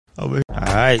All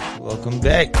right, welcome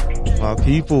back, my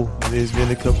people. It's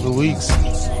been a couple of weeks.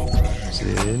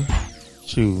 Said,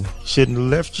 shouldn't have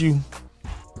left you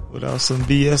without some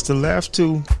BS to laugh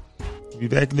to. Be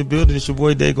back in the building. It's your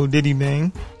boy Dago Diddy,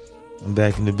 man. I'm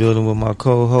back in the building with my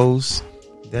co-host.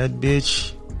 That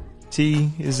bitch T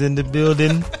is in the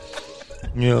building.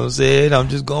 You know what I'm saying? I'm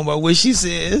just going by what she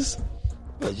says.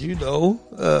 But you know,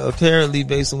 apparently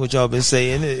based on what y'all been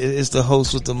saying, it's the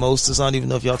host with the mostest. I don't even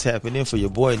know if y'all tapping in for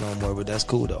your boy no more, but that's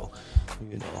cool though.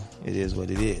 You know, it is what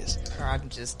it is. I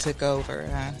just took over,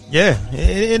 huh? Yeah,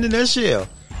 in a nutshell.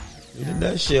 In a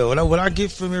nutshell. What I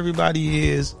get from everybody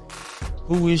is,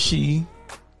 who is she?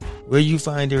 Where you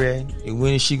find her at? And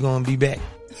when is she gonna be back?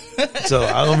 So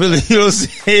I don't really, you know what I'm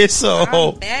saying? So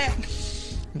I'm back.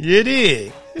 You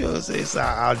did. You know what I'm saying? So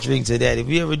I'll drink to that. If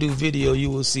we ever do video, you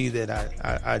will see that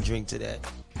I drink to that.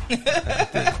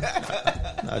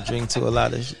 I drink to a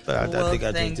lot of but I think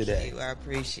I drink to that. You. I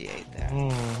appreciate that.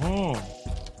 Mm-hmm.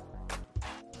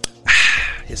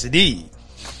 Yes, indeed.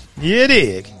 Yeah, it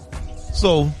is.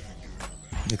 So,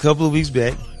 a couple of weeks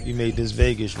back, we made this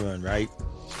Vegas run, right?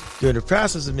 During the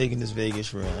process of making this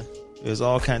Vegas run, there's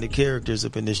all kind of characters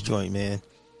up in this joint, man.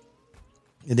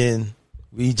 And then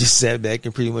we just sat back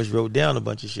and pretty much wrote down a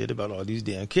bunch of shit about all these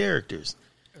damn characters.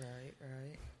 Right.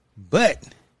 But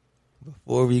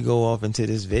before we go off into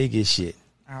this Vegas shit.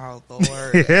 Oh,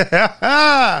 Lord. Here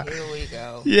we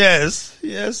go. Yes.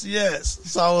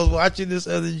 So I was watching this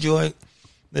other joint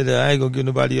that I ain't gonna give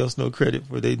nobody else no credit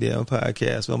for their damn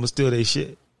podcast, but I'm gonna steal their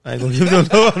shit. I ain't gonna give them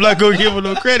I'm not gonna give them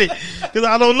no credit because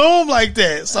I don't know them like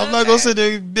that. So I'm not gonna sit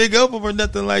there and big up them or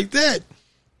nothing like that.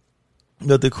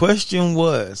 But the question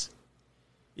was,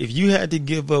 if you had to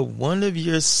give up one of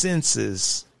your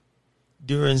senses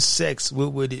during sex,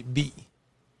 what would it be?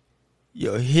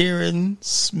 Your hearing,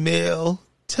 smell,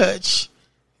 touch,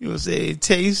 you know what I'm saying,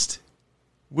 taste.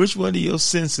 Which one of your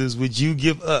senses would you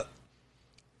give up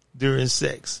during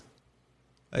sex?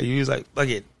 Like you was like, fuck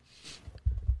it,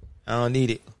 I don't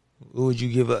need it. What would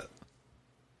you give up?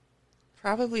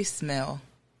 Probably smell.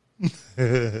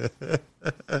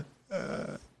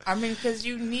 I mean, because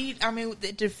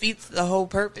it defeats the whole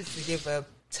purpose to give up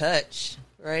touch,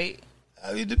 right?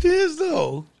 I mean, it depends,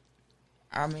 though.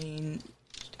 I mean,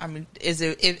 is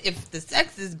it if the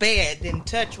sex is bad, then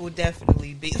touch will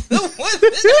definitely be the one.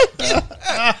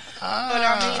 But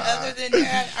other than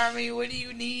that, what do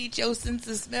you need your sense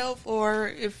of smell for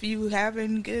if you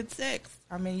having good sex?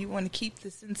 You want to keep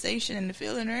the sensation and the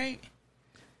feeling, right?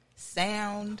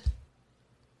 Sound.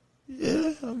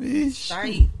 Yeah,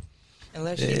 sight.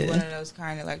 Unless you're one of those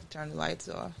kind of like turn the lights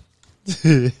off.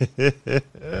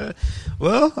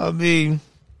 Well,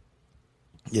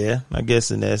 yeah, I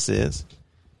guess in that sense.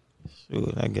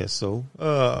 Sure, I guess so.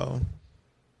 I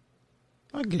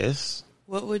guess.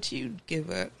 What would you give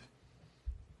up?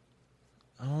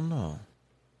 I don't know.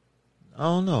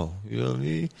 You know what I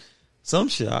mean? Some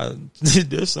shit,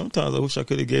 there's sometimes I wish I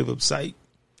could have gave up sight.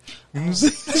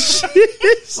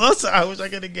 Sometimes I wish I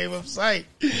could have gave up sight.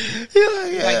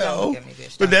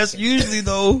 But that's usually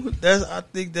I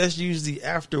think that's usually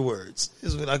afterwards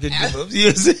is when I could give up.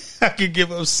 I could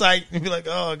give up sight and be like,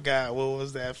 oh God, what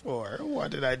was that for? Why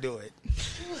did I do it?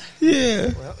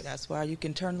 Yeah. Well, that's why you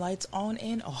can turn lights on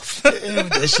and off.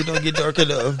 That shit don't get dark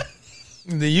enough.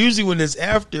 And then usually when it's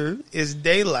after, it's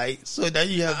daylight. So now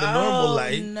you have the normal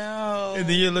light. No. And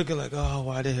then you're looking like, oh,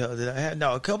 why the hell did I have?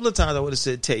 Now, a couple of times I would have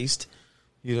said taste.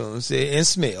 You know what I'm saying? And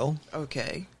smell.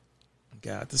 Okay.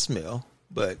 Got the smell.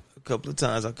 But a couple of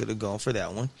times I could have gone for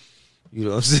that one. You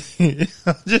know what I'm saying?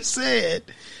 I'm just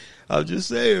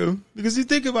saying. Because you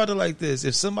think about it like this.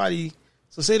 If somebody,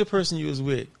 so say the person you was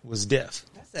with was deaf.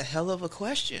 That's a hell of a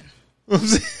question. I'm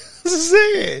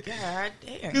saying. God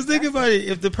damn. Because think about it.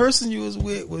 If the person you was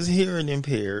with was hearing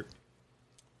impaired,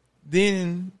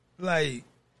 then, like,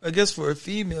 I guess for a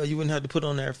female, you wouldn't have to put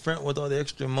on that front with all the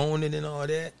extra moaning and all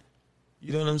that.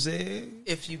 You know what I'm saying?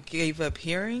 If you gave up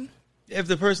hearing? If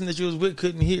the person that you was with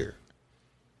couldn't hear.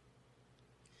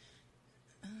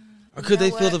 Or could they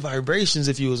feel the vibrations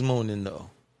if you was moaning, though?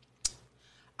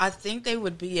 I think they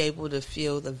would be able to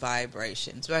feel the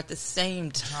vibrations, but at the same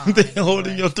time, they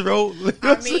holding your throat.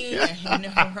 Nothing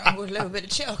wrong with a little bit of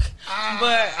choke,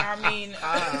 but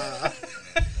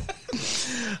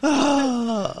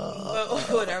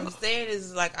what I'm saying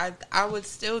is, like, I would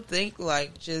still think,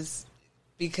 like, just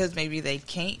because maybe they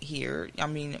can't hear.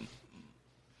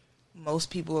 Most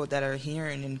people that are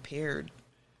hearing impaired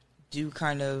do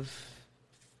kind of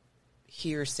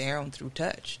hear sound through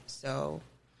touch, so.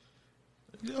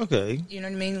 Okay. You know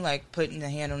what I mean? Like putting the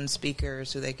hand on the speaker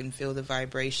so they can feel the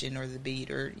vibration or the beat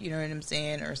or, you know what I'm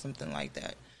saying? Or something like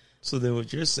that. So then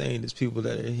what you're saying is people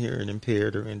that are hearing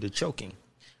impaired are into choking.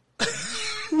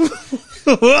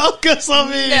 Well, because I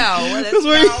mean, no, that's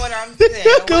not what I'm saying.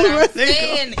 What I'm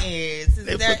saying is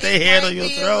they put their hand on your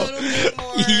throat.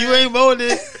 You ain't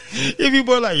moaning. If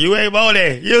people are like, you ain't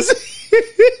moaning. You see?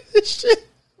 Shit.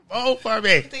 Moan for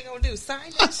me. What they gonna do?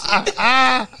 Sign that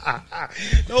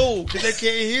shit? No, because they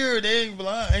can't hear. They ain't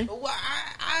blind. Well,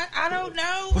 I don't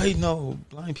know. Wait, no.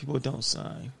 Blind people don't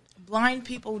sign. Blind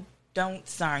people don't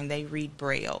sign. They read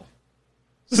Braille.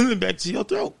 Send it back to your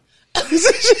throat.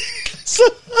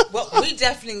 Well, we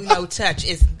definitely know touch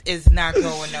is not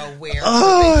going nowhere for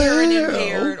the hearing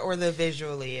impaired or the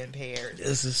visually impaired.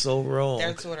 This is so wrong.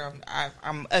 That's what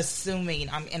I'm assuming.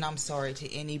 I'm sorry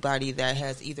to anybody that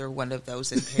has either one of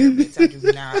those impairments.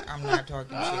 I'm not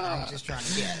talking shit. I'm just trying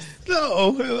to guess.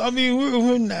 No, I mean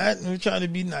we're not. We're trying to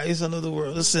be nice. I know the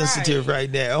world is sensitive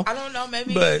right now. I don't know.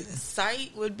 Maybe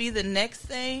sight would be the next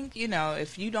thing. You know,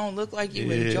 if you don't look like you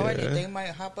enjoyed it, they might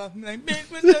hop up and be like, "Man,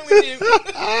 what's up with you?"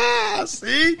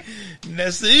 See? Now,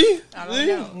 see? I don't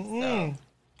know.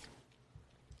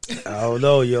 So. I don't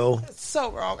know, yo. That's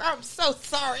so wrong. I'm so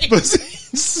sorry. But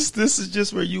see, this is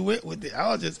just where you went with it.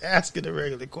 I was just asking a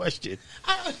regular question.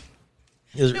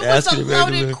 It was a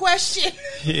loaded question.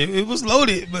 It was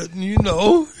loaded, but you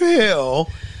know, hell,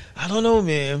 I don't know,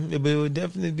 man. But it would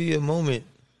definitely be a moment.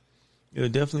 It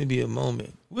would definitely be a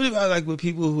moment. What about like with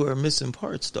people who are missing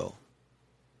parts, though?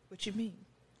 What you mean?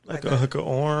 Like an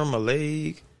arm, a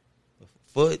leg, a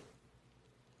foot.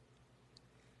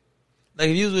 Like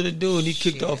if you was with a dude and he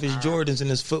kicked off his Jordans and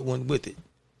his foot went with it.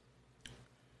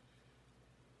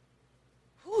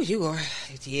 Who you are?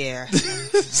 Yeah.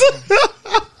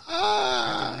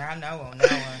 I know on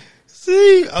that one.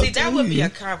 See, that would be a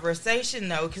conversation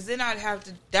though, because then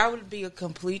that would be a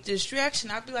complete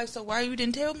distraction. I'd be like, so why you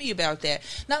didn't tell me about that?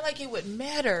 Not like it would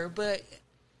matter, but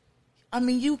I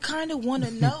mean, you kind of want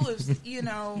to know if, you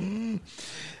know.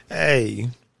 Hey,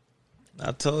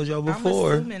 I told y'all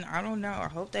before. I'm assuming, I don't know. I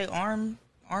hope they arm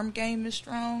game is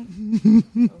strong.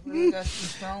 They got some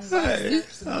strong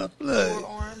biceps and four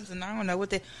arms, and I don't know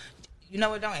what they. You know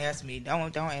what? Don't ask me.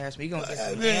 Don't ask me. You're gonna get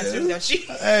some answers that she.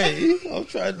 Hey, I'm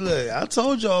trying to look. I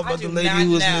told y'all about the lady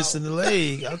who was missing the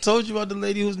leg. I told you about the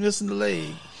lady who was missing the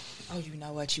leg. Oh, you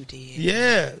know what you did?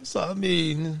 Yeah. So I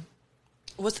mean,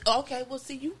 okay. Well,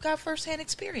 see, you got firsthand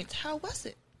experience. How was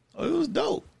it? Oh, it was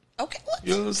dope. Okay. What?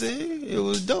 You know what I'm saying? It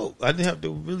was dope. I didn't have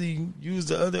to really use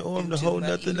the other arm to hold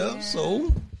nothing up,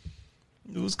 so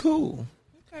it was cool.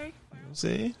 Okay. You know what I'm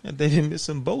saying? If they didn't miss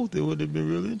them both, it would have been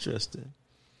really interesting.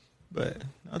 But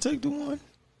I'll take the one.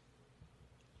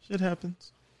 Shit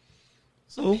happens.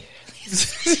 So,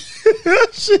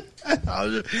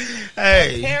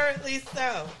 hey. Apparently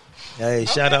so. Hey,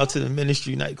 shout out to the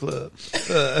Ministry nightclub.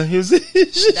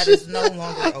 That is no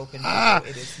longer open.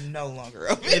 It is no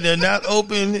longer open. And they're not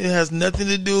open. It has nothing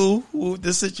to do with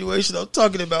the situation I'm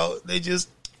talking about. They just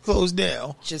closed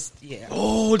down. Yeah.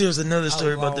 Oh, there's another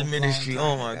story about the Ministry.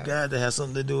 Oh my God, that has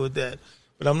something to do with that.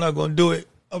 But I'm not going to do it.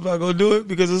 I'm not going to do it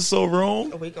because it's so wrong.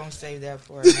 We're going to save that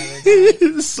for another time.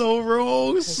 It's so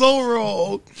wrong. So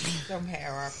wrong.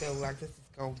 Somehow I feel like this is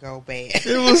going to go bad.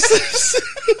 It was.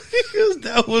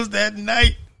 That was that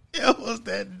night. That was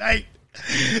that night.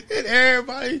 And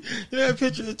everybody, you know that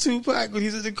picture of Tupac when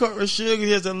he's in the car with Suge,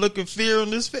 he has that look of fear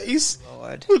on his face.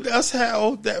 Lord. Well, that's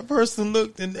how that person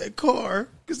looked in that car,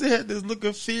 because they had this look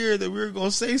of fear that we were going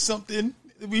to say something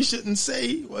that we shouldn't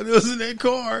say while it was in that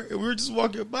car, and we were just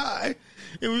walking by.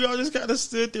 And we all just kind of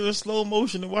stood there in slow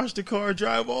motion and watched the car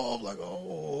drive off. Like,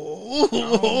 oh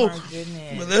my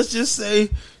goodness. But let's just say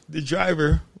the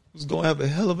driver was going to have a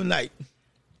hell of a night.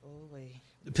 Holy.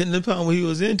 Depending upon what he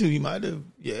was into, he might have,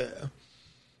 yeah.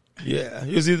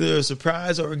 It was either a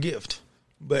surprise or a gift.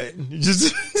 But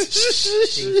just...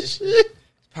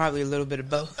 Probably a little bit of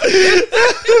both.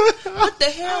 What the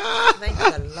hell? Thank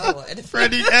the Lord.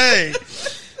 Freddie, hey.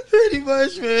 Pretty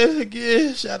much, man.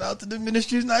 Again, shout out to the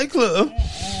Ministries nightclub.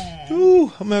 Ooh,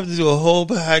 I'm gonna have to do a whole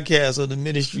podcast on the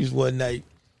Ministries one night.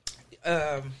 You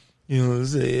know what I'm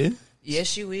saying?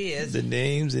 Yes, you is. The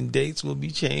names and dates will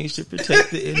be changed to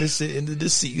protect the innocent and the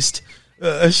deceased.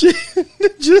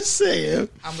 Just saying.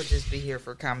 I'm gonna just be here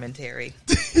for commentary.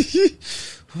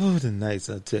 Oh, the nights,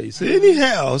 I tell you. So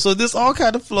anyhow, so this all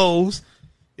kind of flows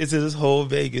into this whole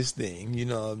Vegas thing. You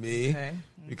know what I mean? Okay.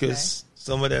 Because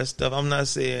some of that stuff, I'm not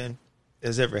saying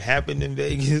has ever happened in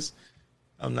Vegas.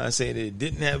 I'm not saying that it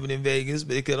didn't happen in Vegas,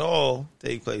 but it could all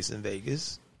take place in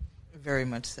Vegas. Very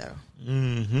much so.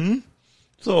 Mm-hmm.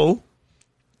 So,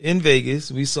 in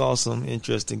Vegas, we saw some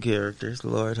interesting characters.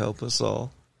 Lord help us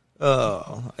all.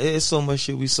 It's so much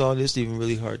shit we saw. It's even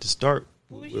really hard to start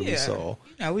what we saw.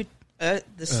 You know,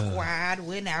 the squad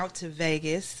went out to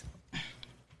Vegas,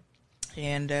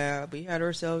 and we had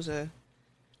ourselves a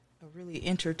really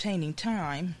entertaining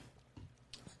time.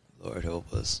 Lord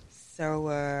help us. So,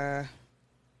 I'm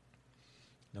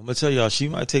gonna tell y'all, she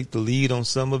might take the lead on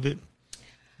some of it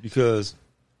because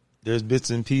there's bits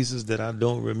and pieces that I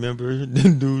don't remember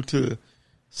due to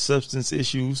substance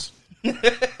issues.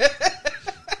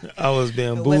 I was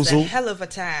bamboozled. It was a hell of a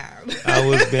time. I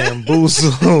was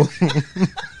bamboozled.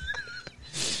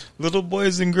 Little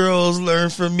boys and girls, learn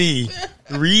from me.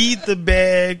 Read the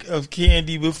bag of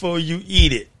candy before you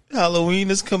eat it. Halloween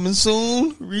is coming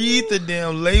soon. Read the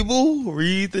damn label.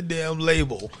 Read the damn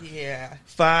label. Yeah.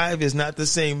 5 is not the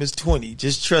same as 20.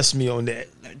 Just trust me on that.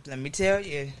 Let me tell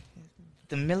you,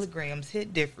 the milligrams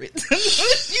hit different.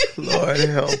 Lord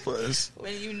help us.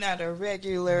 When you're not a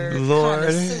regular Lord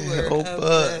connoisseur help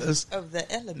us. of the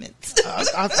elements.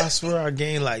 I swear I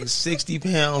gained like 60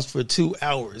 pounds for 2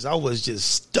 hours. I was just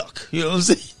stuck. You know what I'm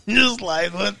saying? Just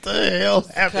like, what the hell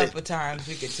happened? A couple times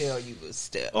we could tell you was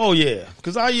stuck. Oh, yeah.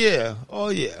 Because I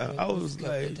was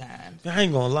like, I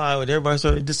ain't going to lie. When everybody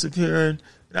started disappearing,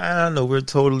 I know we're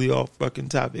totally off fucking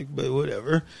topic, but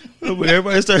whatever. When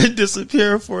everybody started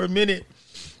disappearing for a minute,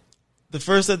 the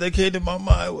first thing that came to my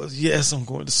mind was, yes, I'm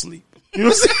going to sleep. You know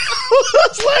what I'm saying?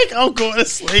 It's like, I'm going to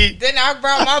sleep. Then I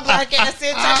brought my black ass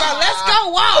in, talking about, let's go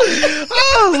walk.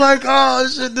 I was like, oh,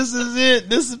 shit, this is it.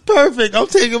 This is perfect. I'm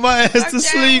taking my ass to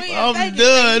sleep. I'm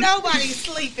done. Nobody's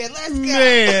sleeping. Let's go.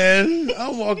 Man,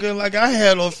 I'm walking like I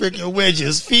had on freaking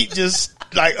wedges. Feet just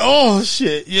like, oh,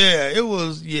 shit. Yeah, it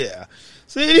was, yeah.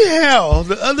 So anyhow,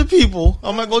 the other people,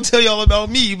 I'm not going to tell y'all about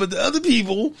me, but the other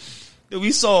people that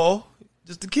we saw,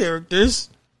 just the characters.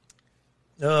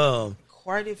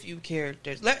 Quite a few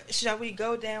characters. Shall we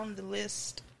go down the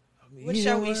list? What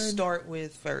shall we start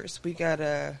with first? We got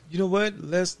You know what?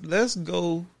 Let's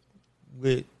go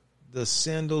with the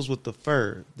sandals with the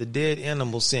fur, the dead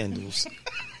animal sandals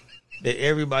that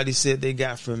everybody said they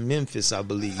got from Memphis, I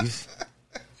believe.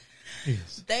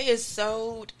 Yes. They is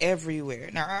sold everywhere.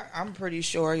 Now I'm pretty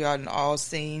sure y'all done all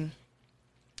seen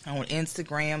on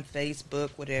Instagram,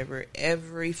 Facebook, whatever.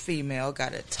 Every female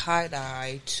got a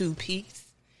tie-dye 2-piece.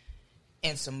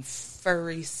 And some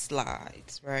furry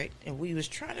slides, right? And we was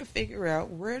trying to figure out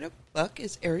where the fuck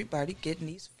is everybody getting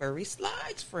these furry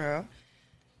slides from.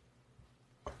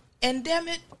 And damn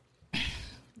it,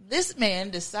 this man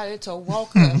decided to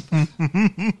walk up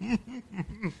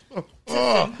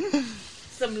to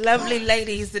some lovely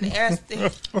ladies and ask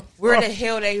them where the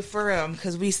hell they from,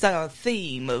 because we saw a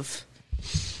theme of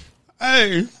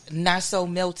not so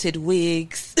melted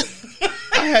wigs.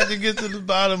 I had to get to the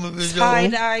bottom of it,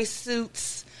 tie-dye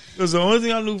suits. Because the only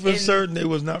thing I knew for certain, they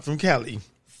was not from Cali.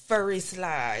 Furry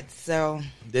slides. So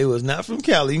they was not from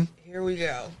Cali. Here we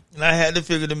go. And I had to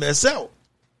figure the mess out.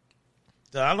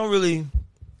 So I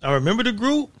remember the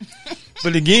group,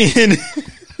 but again,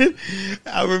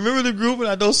 I remember the group, and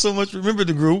I don't so much remember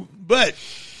the group. But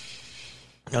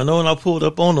I know when I pulled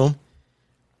up on them,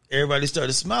 everybody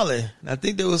started smiling. And I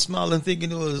think they were smiling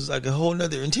thinking it was like a whole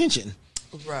nother intention.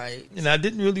 Right. And I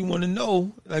didn't really want to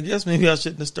know. I guess maybe I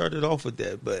shouldn't have started off with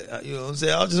that. But, you know what I'm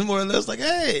saying? I was just more or less like,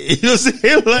 hey. You know what I'm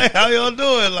saying? Like, how y'all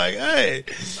doing? Like, hey.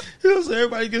 You know what I'm saying?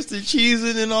 Everybody gets the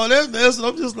cheesing and all that mess. And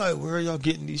I'm just like, where are y'all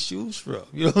getting these shoes from?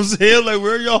 You know what I'm saying? Like,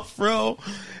 where are y'all from?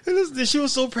 And she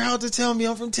was so proud to tell me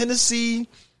I'm from Tennessee.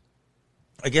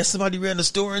 I guess somebody ran a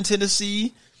store in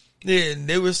Tennessee. And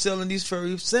they were selling these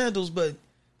furry sandals. But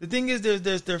the thing is,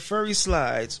 there's their furry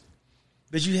slides.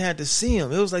 But you had to see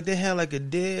them. It was like they had like a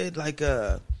dead, like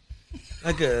a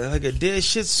dead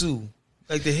Shih Tzu,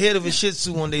 like the head of a Shih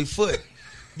Tzu on their foot.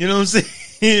 You know what I'm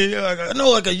saying?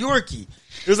 like a Yorkie.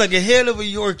 It was like a head of a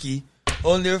Yorkie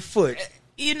on their foot.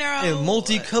 You know, and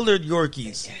multicolored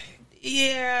Yorkies.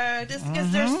 Yeah, just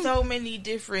because there's so many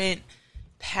different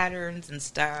patterns and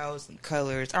styles and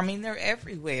colors. I mean, they're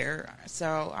everywhere.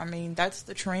 So I mean, that's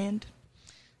the trend.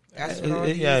 That's what all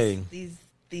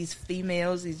these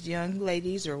females, these young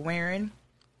ladies are wearing.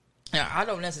 Now, I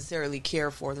don't necessarily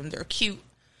care for them. They're cute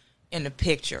in the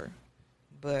picture.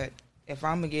 But if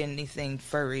I'm going to get anything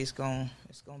furry, it's going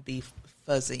to be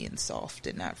fuzzy and soft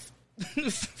and not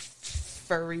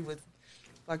furry with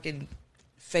fucking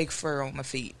fake fur on my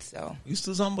feet. So you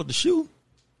still talking about the shoe?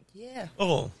 Yeah.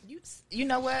 Oh. You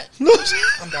know what?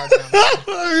 I'm done.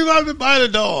 You might be buying a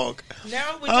dog.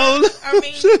 No, I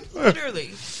mean,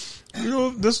 literally. You know,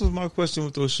 this was my question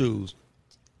with those shoes.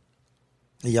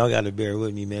 And y'all got to bear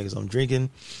with me, man, because I'm drinking.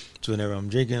 So whenever I'm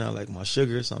drinking, I like my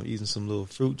sugar. So I'm eating some little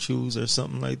fruit chews or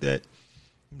something like that.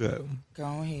 But go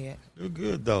ahead. They're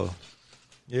good, though.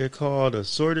 They're called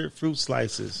assorted fruit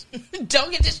slices.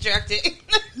 Don't get distracted.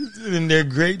 And they're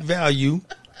great value.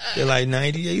 They're like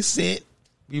 98 cents.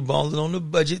 We balling on the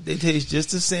budget. They taste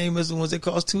just the same as the ones that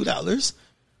cost $2.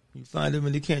 You find them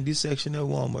in the candy section at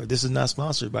Walmart. This is not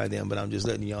sponsored by them, but I'm just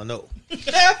letting y'all know.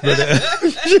 But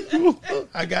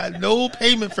I got no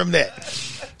payment from that.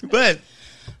 But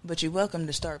you're welcome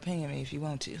to start paying me if you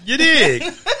want to. You dig.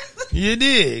 You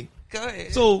dig. Go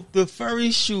ahead. So the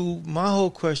furry shoe, my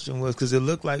whole question was, because it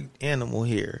looked like animal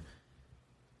hair,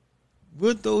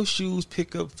 would those shoes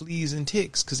pick up fleas and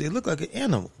ticks? Because they look like an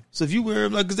animal. So if you wear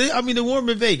them, like, cause they're warm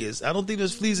in Vegas. I don't think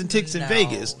there's fleas and ticks in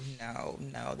Vegas. No.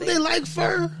 They like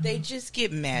fur. They just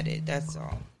get matted. That's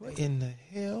all. What in the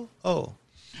hell? Oh,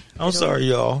 I'm sorry,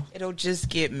 y'all. It'll just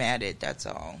get matted. That's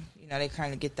all. They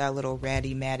kind of get that little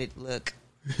ratty matted look.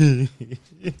 They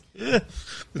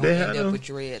end up with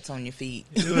dreads on your feet.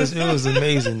 It was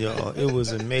amazing, y'all. It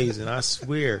was amazing. I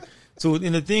swear. So,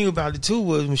 and the thing about it too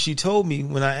was when she told me,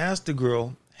 when I asked the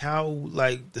girl how,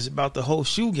 like, this about the whole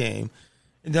shoe game,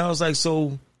 and then I was like,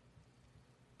 so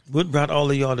what brought all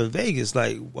of y'all to Vegas?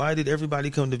 Like, why did everybody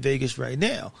come to Vegas right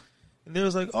now? And they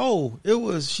was like, oh,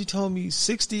 she told me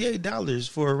 $68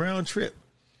 for a round trip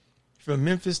from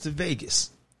Memphis to Vegas.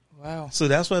 Wow. So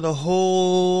that's why the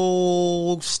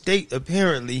whole state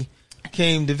apparently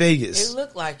came to Vegas. It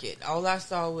looked like it. All I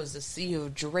saw was a sea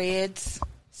of dreads,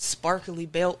 sparkly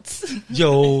belts.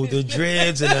 Yo, the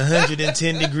dreads in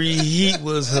 110-degree heat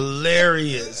was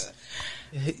hilarious.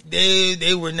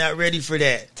 They were not ready for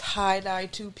that. Tie-dye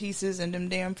two pieces and them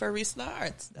damn furry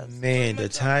slides. Man, the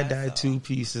tie-dye two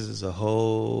pieces is a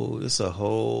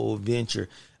whole venture.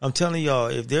 I'm telling y'all,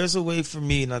 if there's a way for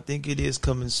me, and I think it is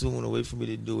coming soon, a way for me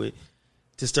to do it,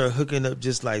 to start hooking up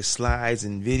just like slides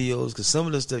and videos, because some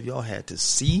of the stuff y'all had to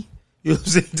see, you know what I'm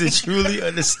saying, to truly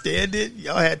understand it,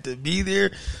 y'all had to be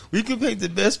there. We can paint the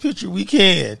best picture we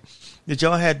can, that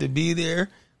y'all had to be there.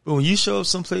 But when you show up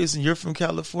someplace and you're from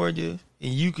California,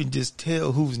 and you can just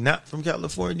tell who's not from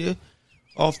California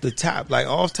off the top, like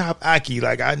off top Aki,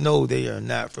 like I know they are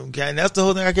not from California. And that's the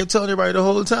whole thing I kept telling everybody the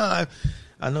whole time.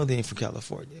 I know they ain't from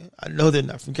California. I know they're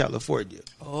not from California.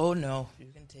 Oh, no. You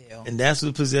can tell. And that's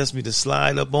what possessed me to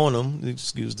slide up on them.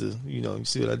 Excuse the, you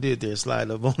see what I did there? Slide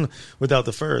up on them without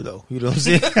the fur, though. You know what I'm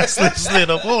saying? I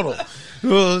slid up on them. You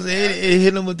know what I'm saying? It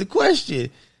hit them with the question.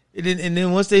 And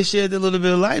then once they shed a little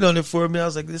bit of light on it for me, I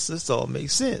was like, this all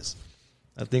makes sense.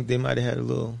 I think they might have had a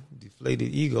little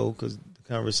deflated ego because the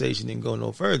conversation didn't go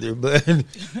no further. But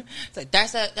it's like,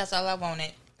 that's all I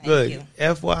wanted. Thank you.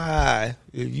 FYI,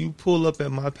 if you pull up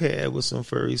at my pad with some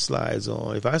furry slides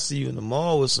on, if I see you in the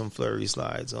mall with some furry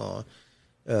slides on,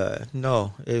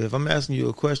 no. If I'm asking you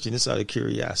a question, it's out of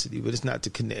curiosity, but it's not to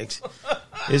connect.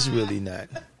 It's really not.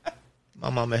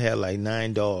 My mama had like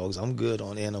 9 dogs. I'm good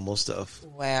on animal stuff.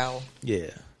 Wow.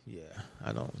 Yeah.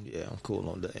 I'm cool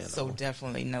on the animal. So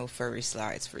definitely no furry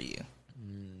slides for you.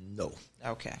 No.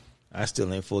 Okay. I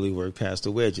still ain't fully worked past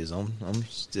the wedges. I'm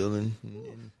still in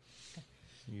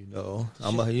you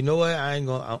know what? I ain't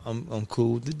gonna. I'm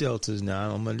cool with the deltas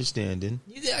now. I'm understanding.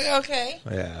 Okay.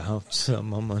 Yeah,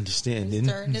 I'm understanding.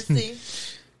 Starting to see.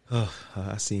 Oh,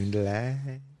 I seen the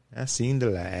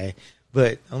lie.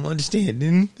 But I'm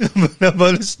understanding. I'm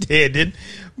understanding.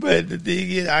 But the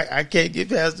thing is, I can't get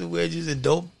past the wedges and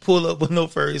don't pull up with no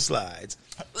furry slides.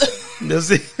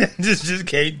 Just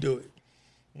can't do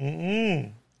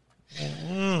it.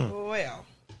 Well.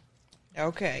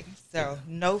 Okay, so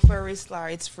no furry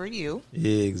slides for you.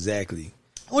 Yeah, exactly.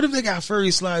 What if they got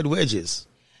furry slide wedges?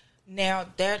 Now,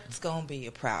 that's going to be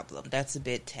a problem. That's a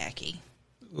bit tacky.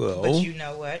 Well, but you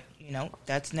know what?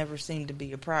 That's never seemed to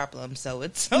be a problem, so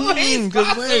it's always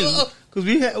possible. Because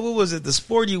we had, what was it, the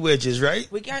sporty wedges, right?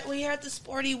 We had the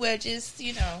sporty wedges,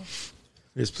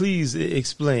 Yes, please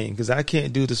explain, because I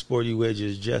can't do the sporty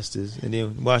wedges justice. And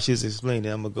then while she's explaining,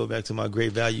 I'm going to go back to my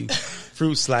great value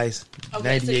fruit slice,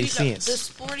 okay, 98 cents. The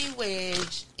sporty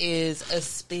wedge is a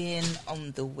spin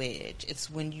on the wedge. It's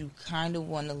when you kind of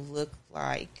want to look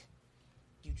like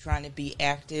you're trying to be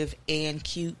active and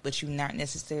cute, but you're not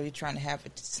necessarily trying to have a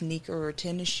sneaker or a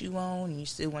tennis shoe on, and you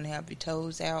still want to have your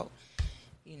toes out.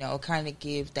 Kind of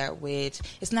give that wedge.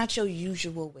 It's not your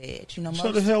usual wedge.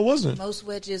 What the hell wasn't? Most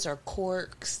wedges are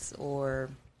corks or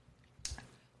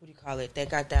what do you call it? They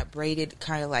got that braided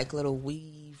kind of like little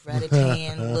weave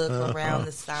rattan look around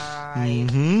the side,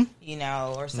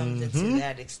 or something to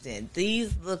that extent.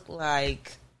 These look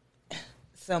like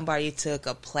somebody took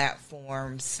a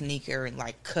platform sneaker and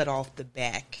like cut off the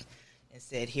back and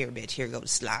said, "Here, bitch, here go the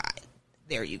slide.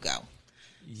 There you go."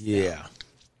 Yeah. So,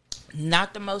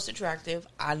 not the most attractive.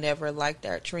 I never liked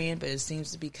that trend, but it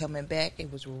seems to be coming back.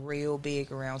 It was real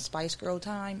big around Spice Girl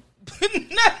time.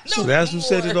 So that's who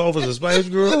set it off as a Spice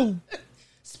Girl?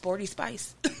 Sporty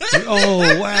Spice.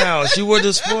 Oh wow, she wore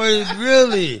the Sporty.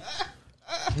 Really?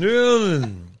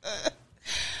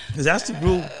 Is that the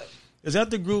group? Is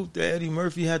that the group that Eddie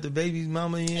Murphy had the baby's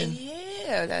mama in?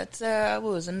 Yeah, that's what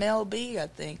was it, Mel B, I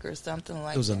think, or something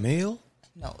like that. It was a male?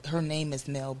 No, her name is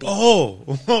Mel B. Oh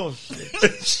shit.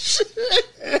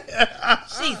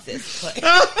 Jesus.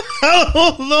 I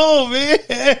don't know, man.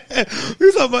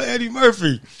 We talking about Eddie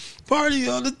Murphy. Party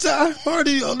all the time.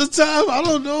 I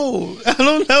don't know.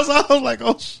 That's why I was like,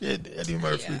 oh shit, Eddie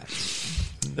Murphy. Yeah.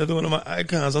 Another one of my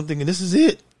icons. I'm thinking, this is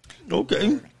it.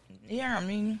 Okay. Yeah, I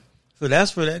mean. So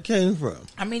that's where that came from.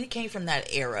 I mean, it came from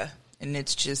that era, and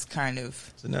it's just kind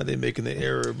of. So now they're making the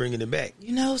era of bringing it back.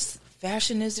 You know,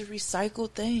 fashion is a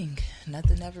recycled thing.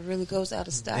 Nothing ever really goes out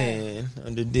of style. And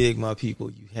under dig, my people,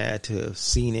 you had to have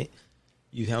seen it.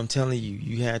 I'm telling you,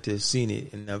 you had to have seen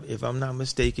it. And if I'm not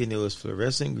mistaken, it was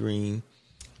fluorescent green.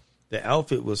 The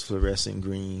outfit was fluorescent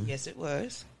green. Yes, it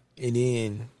was. And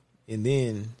then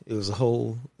it was a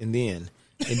whole. And then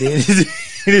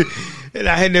and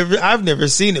I've never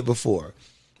seen it before.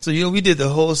 So we did the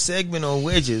whole segment on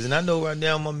wedges, and I know right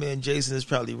now my man Jason is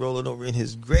probably rolling over in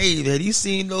his grave. Had he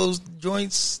seen those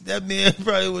joints, that man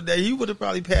probably would have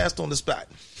probably passed on the spot.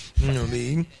 You know what I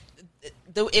mean?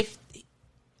 Though if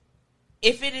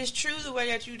it is true the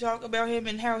way that you talk about him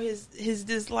and how his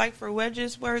dislike for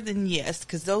wedges were, then yes,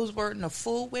 because those weren't a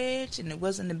full wedge and it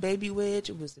wasn't a baby wedge,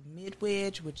 it was a mid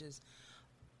wedge, which is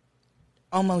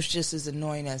almost just as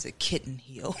annoying as a kitten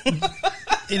heel.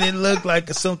 And it looked like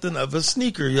something of a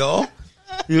sneaker, y'all.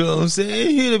 You know what I'm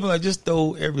saying? He'd have been like, just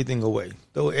throw everything away.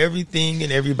 Throw everything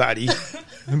and everybody.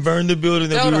 And burn the building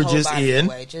that we were just in.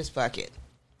 Away. Just fuck it.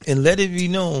 And let it be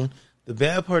known, the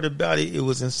bad part about it, it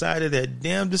was inside of that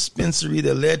damn dispensary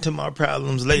that led to my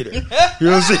problems later. You know what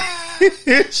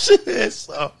I'm saying?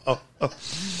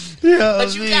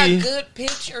 But you got good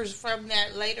pictures from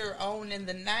that later on in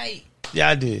the night. Yeah,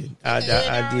 I did. I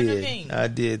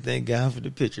did. Thank God for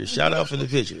the pictures. Shout out for the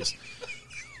pictures.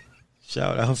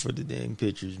 Shout out for the dang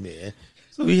pictures, man.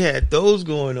 So we had those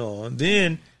going on.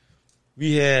 Then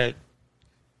we had,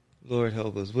 Lord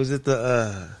help us, was it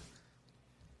the,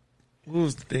 what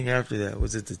was the thing after that?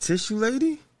 Was it the tissue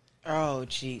lady? Oh,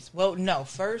 jeez. Well, no.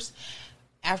 First,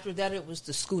 after that, it was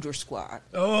the scooter squad.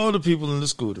 Oh, the people in the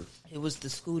scooter. It was the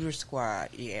scooter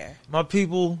squad, yeah. My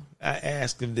people, I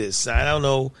asked them this. I don't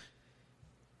know.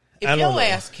 If your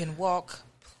ass can walk,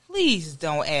 please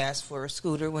don't ask for a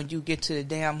scooter when you get to the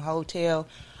damn hotel.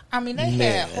 I mean, they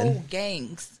had whole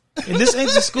gangs. And this ain't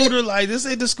the scooter like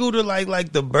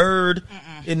the Bird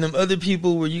and them other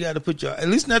people where you got to put your, at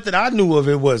least not that I knew of,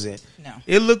 it wasn't. No.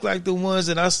 It looked like the ones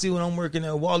that I see when I'm working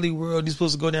at Wally World. You're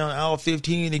supposed to go down aisle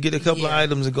 15 and get a couple of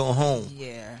items and go home.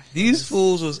 Yeah. These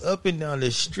fools was up and down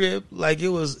the strip like it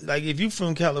was, like if you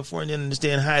from California and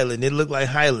understand Highland, it looked like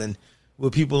Highland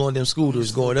with people on them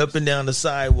scooters going up and down the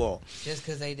sidewalk. Just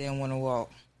because they didn't want to walk.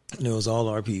 And it was all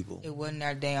our people. It wasn't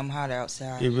that damn hot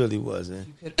outside. It really wasn't.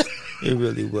 It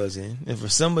really wasn't. And for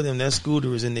some of them, that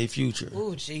scooter is in their future.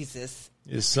 Oh, Jesus.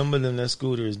 Some of them, that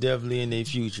scooter is definitely in their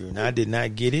future. And I did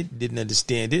not get it, didn't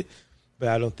understand it, but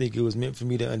I don't think it was meant for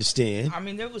me to understand. I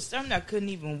mean, there was some that couldn't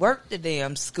even work the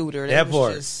damn scooter. That was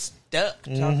part. Just stuck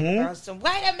talking about some,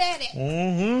 wait a minute.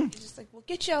 Mm-hmm. You're just like, well,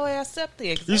 get your ass up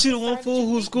there. You see the one fool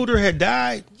whose scooter had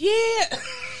died? Yeah.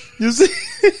 You see?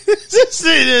 Just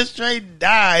see that straight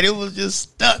died. It was just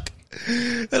stuck.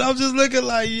 And I'm just looking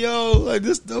like, yo, like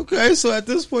this, okay, so at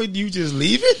this point, do you just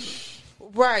leave it?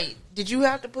 Right. Did you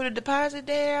have to put a deposit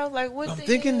down? Like, what? I'm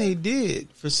thinking they did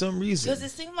for some reason. Because it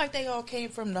seemed like they all came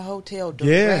from the hotel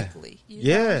directly.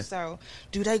 Yeah. You know? So,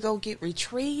 do they go get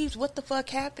retrieved? What the fuck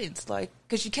happens? Like,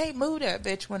 because you can't move that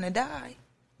bitch when it die.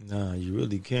 Nah, you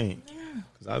really can't. Yeah.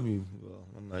 Because I'm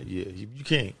like, yeah, you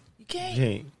can't. You can't. You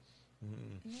can't.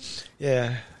 Mm-hmm.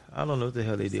 Yeah, I don't know what the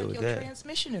hell they did with that.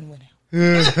 Transmission and went out. The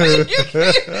wheels is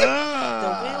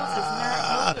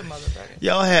not moving, motherfucker.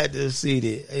 Y'all had to have seen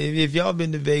it. If y'all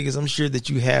been to Vegas, I'm sure that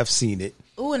you have seen it.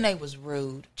 Ooh, and they was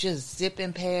rude. Just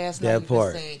zipping past. That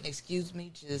part. Saying, excuse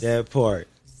me. Just that part.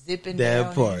 Zipping that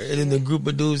down. Part. And then the group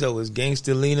of dudes that was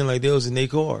gangster leaning like they was in their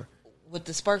car. With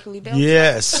the sparkly belts?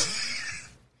 Yes.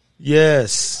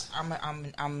 Yes. I'm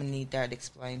gonna need that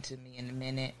explained to me in a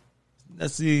minute.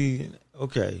 Let's see.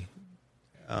 Okay.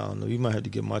 I don't know. You might have to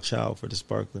get my child for the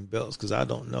sparkling belts because I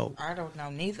don't know. I don't know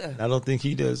neither. I don't think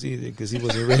he does either because he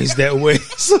wasn't raised that way.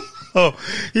 So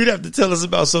he'd have to tell us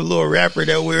about some little rapper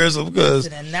that wears them because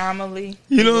it's an anomaly.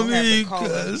 You know what I mean?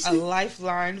 A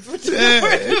lifeline for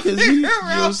you know what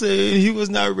I'm saying? He was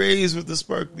not raised with the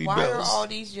sparkly belts. Why are all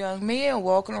these young men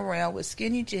walking around with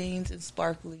skinny jeans and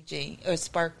sparkly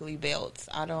belts?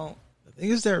 I don't. I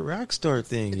think it's that Rockstar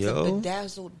thing, It's yo. a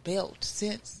bedazzled belt.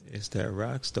 Since It's that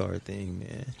Rockstar thing,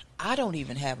 man. I don't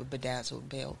even have a bedazzled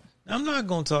belt. I'm not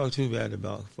going to talk too bad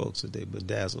about folks that they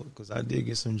bedazzled, because I did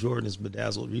get some Jordans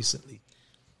bedazzled recently.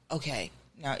 Okay.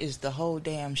 Now, is the whole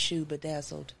damn shoe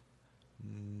bedazzled?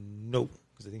 Nope,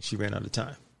 because I think she ran out of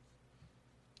time.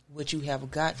 Would you have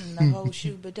gotten the whole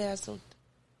shoe bedazzled?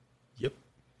 Yep.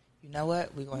 You know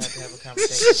what? We're going to have a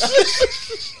conversation.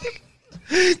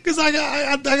 Because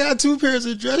I got 2 pairs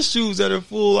of dress shoes that are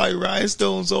full like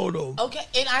rhinestones on them. Okay,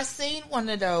 and I seen one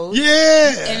of those.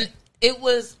 Yeah. And it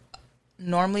was,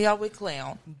 normally I would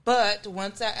clown, but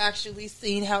once I actually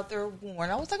seen how they're worn,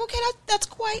 I was like, okay, that's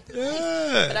quite nice.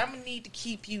 Yeah. But I'm going to need to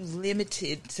keep you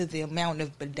limited to the amount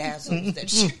of bedazzles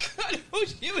that you got on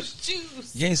your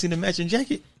shoes. You ain't seen the matching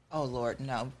jacket? Oh, Lord,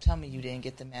 no. Tell me you didn't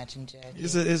get the matching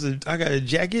jacket. I got a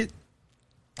jacket.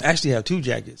 I actually have 2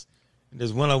 jackets. And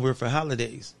there's one I wear for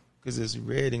holidays because it's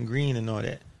red and green and all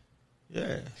that.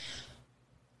 Yeah.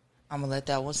 I'm going to let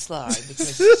that one slide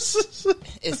because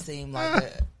it seemed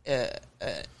like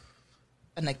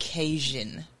an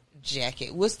occasion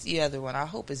jacket. What's the other one? I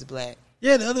hope it's black.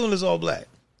 Yeah, the other one is all black.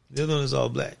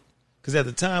 Because at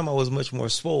the time I was much more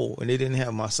swole and they didn't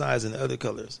have my size in the other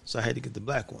colors. So I had to get the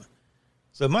black one.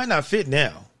 So it might not fit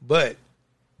now, but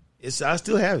I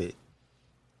still have it.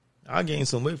 I'll gain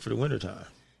some weight for the wintertime.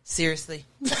 Seriously?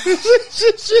 I'm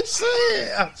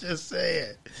just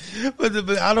saying.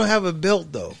 But I don't have a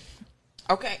belt, though.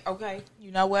 Okay.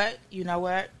 You know what? I'm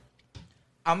going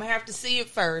to have to see it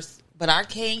first, but I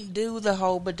can't do the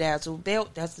whole bedazzled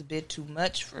belt. That's a bit too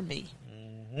much for me.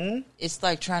 Mm-hmm. It's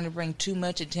like trying to bring too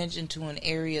much attention to an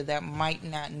area that might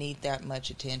not need that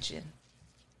much attention.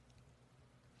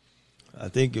 I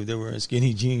think if they were in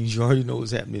skinny jeans, you already know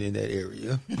what's happening in that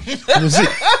area.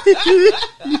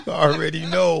 You already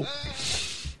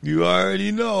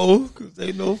know. Because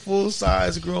they no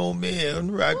full-size grown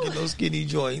men rocking those skinny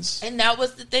joints. And that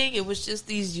was the thing. It was just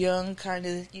these young kind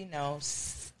of, I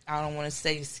don't want to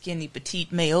say skinny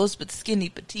petite males, but skinny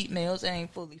petite males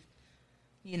ain't fully,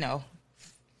 we went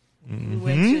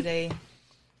to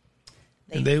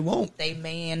they won't. They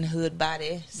manhood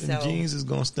body. So jeans is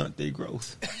going to stunt their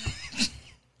growth.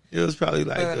 It was probably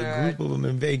like a group of them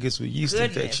in Vegas with yeast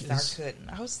infections. I couldn't.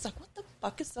 I was like, what the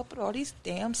fuck is up with all these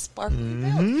damn sparkly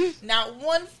belts? Not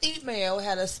one female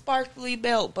had a sparkly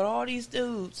belt, but all these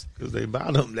dudes. Because they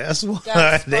bought them. That's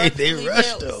why they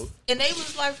rushed them. And they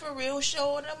was like for real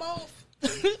showing them off.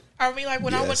 I mean, like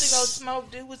when I went to go smoke,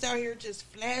 dude was out here just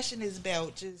flashing his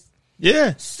belt, just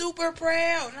super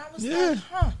proud. And I was like,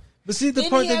 huh. But see, the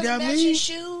part that got me,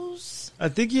 shoes. I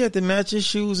think he had the matching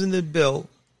shoes and the belt,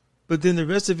 but then the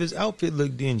rest of his outfit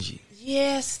looked dingy.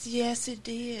 Yes, it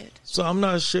did. So I'm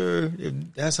not sure if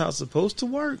that's how it's supposed to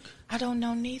work. I don't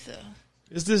know neither.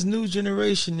 It's this new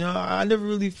generation, y'all. I never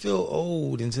really feel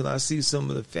old until I see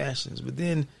some of the fashions. But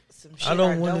then I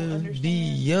don't want to be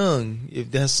young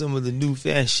if that's some of the new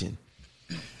fashion.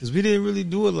 Because we didn't really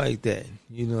do it like that.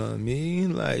 You know what I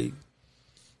mean? Like,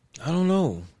 I don't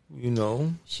know.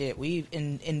 Shit, we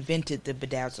invented the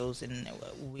bedazzles, and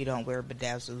we don't wear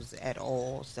bedazzles at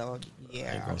all. So yeah,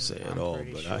 I ain't gonna say at all,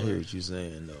 but sure. I hear what you're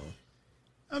saying, though.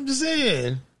 I'm just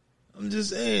saying.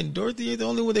 Dorothy ain't the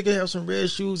only one that can have some red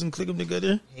shoes and click them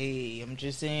together. Hey, I'm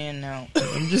just saying no.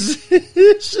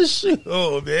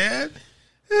 Oh man,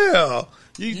 hell.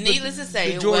 Needless to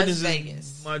say, it was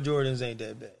Vegas. My Jordans ain't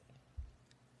that bad.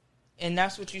 And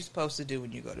that's what you're supposed to do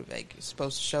when you go to Vegas. You're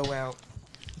supposed to show out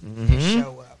and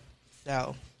show up.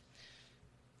 So,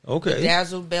 okay.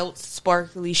 Bedazzled belts,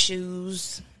 sparkly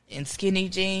shoes, and skinny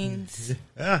jeans.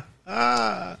 So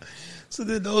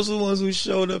then those are the ones who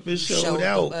showed up and showed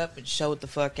out. Showed the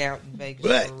fuck out in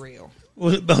Vegas for real.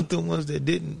 What about the ones that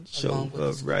didn't show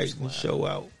up right and show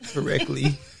out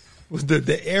correctly? With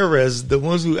the errors, the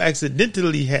ones who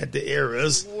accidentally had the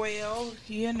errors. Well,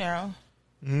 I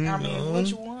mean, what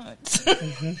you want?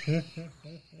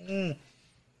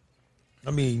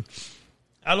 I mean,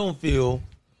 I don't feel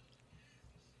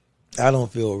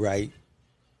right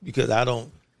because I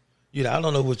don't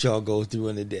know what y'all go through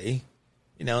in the day.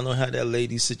 I don't know how that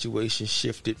lady's situation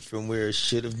shifted from where it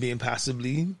should have been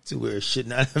possibly to where it should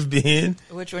not have been.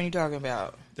 Which one are you talking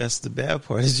about? That's the bad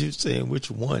part. Is you saying which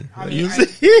one? I mean, that's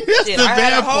the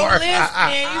bad part. List,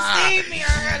 man. You see me? I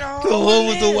had a whole the one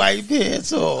with list. the white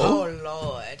pants on. Oh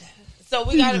Lord. So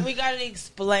we got to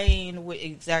explain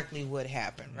exactly what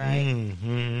happened, right?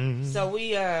 Mm-hmm. So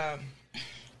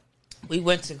we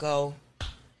went to go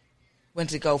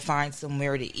find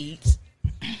somewhere to eat,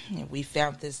 and we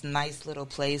found this nice little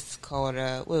place called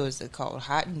what was it called?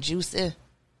 Hot and Juicy.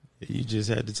 You just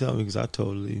had to tell me because I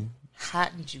totally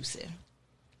Hot and Juicy.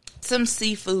 some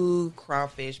seafood,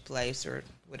 crawfish place or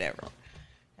whatever.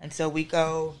 And so we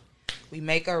go, we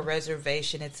make our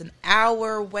reservation. It's an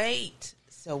hour wait.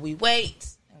 So we wait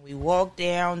and we walk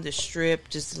down the strip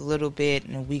just a little bit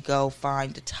and we go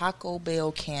find the Taco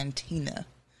Bell Cantina.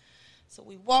 So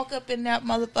we walk up in that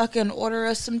motherfucker and order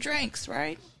us some drinks,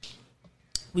 right?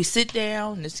 We sit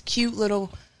down, this cute little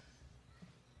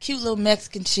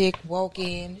Mexican chick walk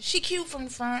in. She cute from the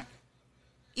front,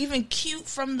 even cute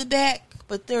from the back,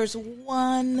 but there's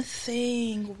one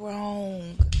thing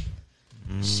wrong.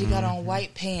 She got on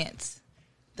white pants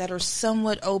that are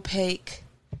somewhat opaque,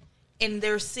 and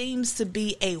there seems to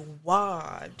be a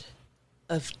wad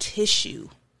of tissue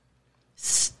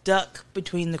stuck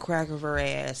between the crack of her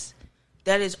ass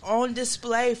that is on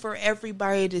display for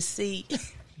everybody to see.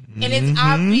 And it's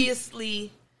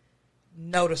obviously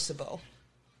noticeable.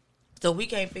 So we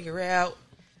can't figure out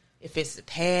if it's a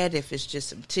pad, if it's just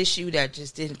some tissue that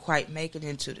just didn't quite make it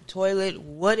into the toilet,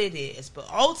 what it is. But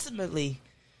ultimately,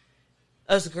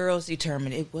 us girls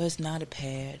determined it was not a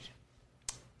pad.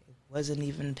 It wasn't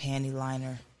even a panty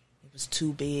liner. It was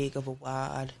too big of a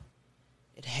wad.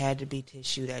 It had to be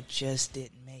tissue that just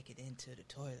didn't make it into the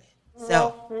toilet.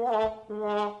 So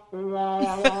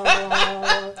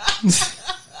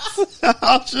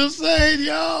I was just saying,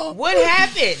 yo. what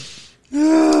happened?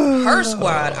 Her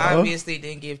squad obviously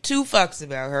didn't give two fucks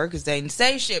about her because they didn't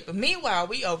say shit. But meanwhile,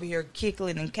 we over here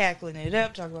kickling and cackling it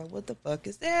up, talking about what the fuck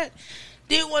is that?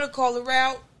 Didn't want to call her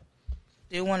out.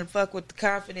 Didn't want to fuck with the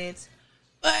confidence.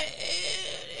 But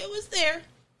it was there.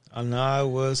 And I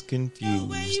was confused. No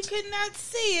way you could not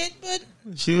see it, but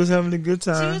she was having a good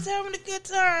time. she was having a good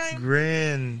time.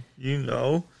 Grand, you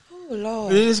know. Oh,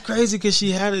 Lord. It is crazy because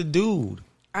she had a dude.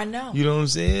 I know. You know what I'm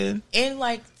saying? And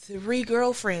like 3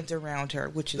 girlfriends around her,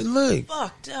 which is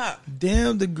fucked up.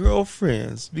 Damn the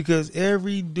girlfriends, because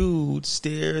every dude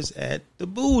stares at the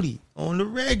booty on the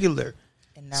regular.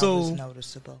 And that was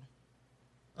noticeable.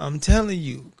 I'm telling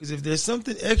you, because if there's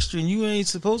something extra and you ain't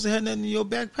supposed to have nothing in your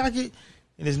back pocket,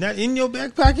 and it's not in your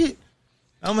back pocket,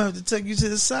 I'm gonna have to take you to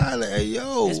the side. Like, hey,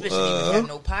 yo, this bitch didn't even have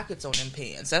no pockets on them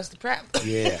pants. That's the problem.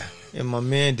 Yeah, and my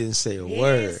man didn't say a He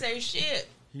word. didn't say shit.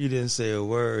 He didn't say a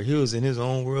word. He was in his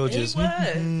own world. He Just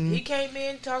was. He came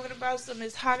in talking about some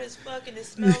it's hot as fuck and it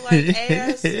smelled like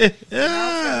ass. And I'm from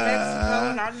Mexico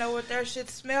and I know what that shit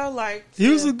smelled like. He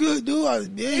was a good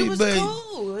dude. Yeah, he was but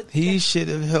cool. He should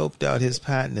have helped out his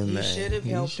partner, man. He should have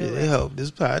helped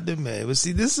his partner, man. But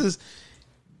see, this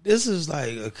is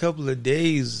like a couple of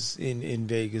days in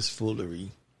Vegas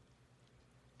foolery.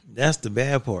 That's the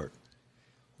bad part.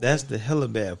 That's the hella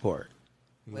bad part.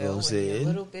 You know what I'm saying? You're a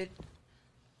little bit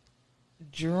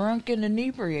drunk and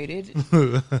inebriated, walking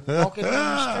down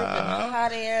the strip in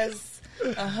hot ass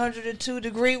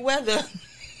 102-degree weather.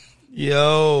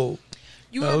 Yo.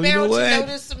 You were bound to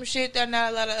notice some shit that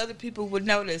not a lot of other people would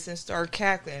notice and start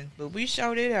cackling. But we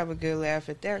sure did have a good laugh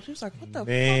at that. She was like, what the fuck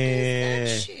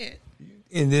is that shit?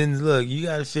 And then, look, you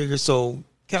got to figure, so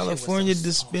California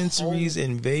dispensaries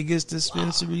and Vegas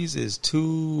dispensaries is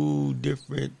 2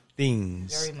 different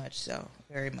things. Very much so.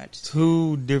 Very much so.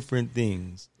 2 different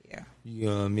things. Yeah. You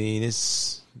know what I mean?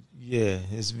 It's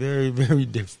very, very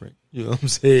different. You know what I'm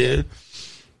saying?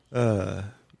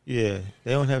 Yeah,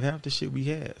 they don't have half the shit we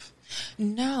have.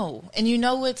 No. And you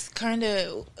know what's kind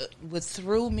of, what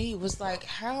threw me was like,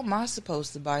 how am I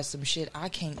supposed to buy some shit I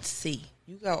can't see?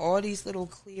 You got all these little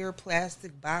clear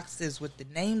plastic boxes with the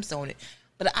names on it,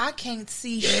 but I can't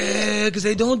see shit. Yeah, because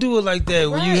they don't do it like that.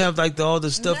 Right. When you have like all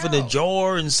the stuff in a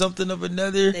jar and something of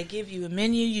another. They give you a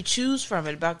menu, you choose from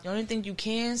it. About the only thing you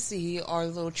can see are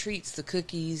little treats, the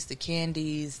cookies, the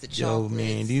candies, the chocolates. Yo,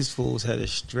 man, these fools had a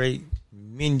straight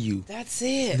menu. That's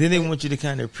it. Then they want you to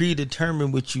kind of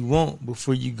predetermine what you want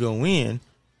before you go in,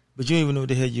 but you don't even know what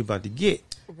the hell you're about to get.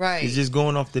 Right. It's just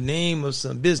going off the name of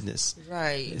some business.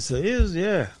 Right. So it is,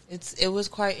 yeah. It was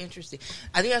quite interesting.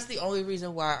 I think that's the only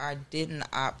reason why I didn't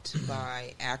opt to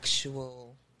buy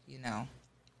actual, you know,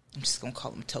 I'm just going to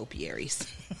call them topiaries.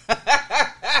 What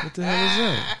the hell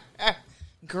is that?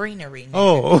 Greenery.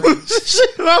 Oh,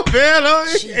 shit, my bad.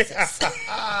 Oh, Jesus.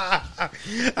 I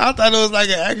thought it was like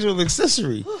an actual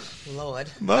accessory. Lord.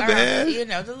 My bad. You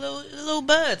know, the little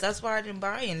buds. That's why I didn't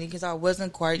buy any, because I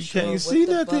wasn't quite sure Can't what see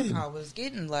the nothing. fuck I was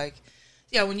getting. Like,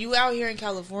 yeah, when you out here in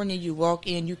California, you walk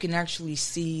in, you can actually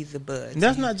see the buds. And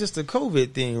that's not just a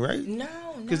COVID thing, right? No.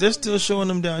 Because they're still showing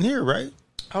them down here, right?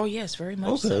 Oh, yes, very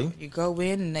much so. You go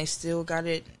in and they still got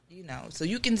it, you know. So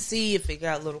you can see if it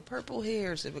got little purple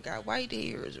hairs, if it got white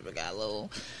hairs, if it got little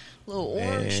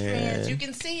orange strands. You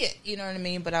can see it, you know what I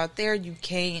mean? But out there, you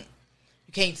can't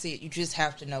see it. You just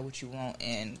have to know what you want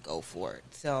and go for it.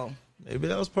 So Maybe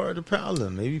that was part of the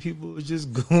problem. Maybe people were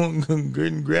just going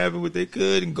and grabbing what they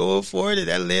could and going for it, and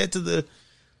that led to the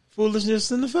foolishness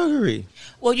and the fuckery.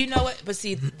 Well, you know what? But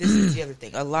see, this is the other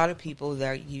thing. A lot of people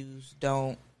that use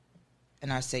don't,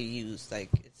 and I say use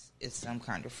like it's some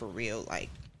kind of for real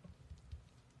like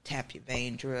tap your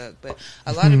vein drug. But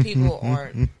a lot of people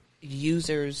aren't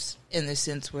users in the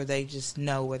sense where they just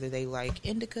know whether they like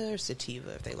indica or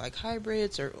sativa, if they like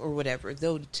hybrids or whatever.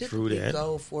 They'll typically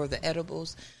go for the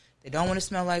edibles. They don't want to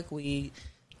smell like weed.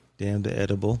 Damn the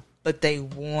edible. But they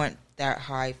want that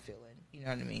high feeling. You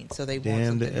know what I mean? So they want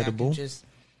something that can just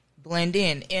blend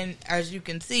in. And as you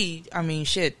can see, I mean,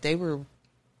 shit, their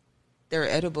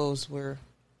edibles were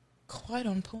quite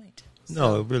on point. So,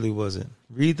 no, it really wasn't.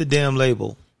 Read the damn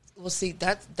label. Well, see,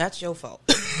 that's your fault.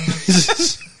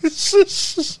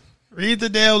 Read the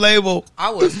damn label.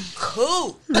 I was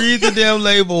cool. Read the damn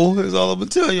label is all I'm going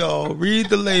to tell y'all. Read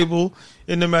the label.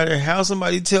 And no matter how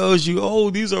somebody tells you, oh,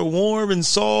 these are warm and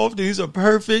soft, these are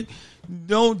perfect,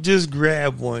 don't just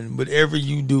grab one. Whatever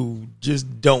you do,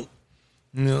 just don't.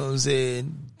 You know what I'm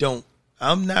saying? Don't.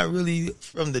 I'm not really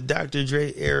from the Dr.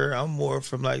 Dre era. I'm more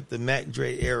from like the Mac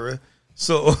Dre era.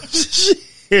 So,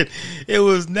 shit, it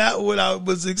was not what I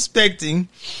was expecting.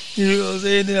 You know what I'm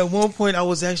saying? And at one point, I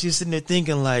was actually sitting there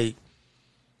thinking like,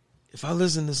 if I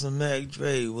listen to some Mac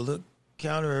Dre, will it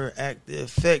counteract the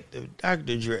effect of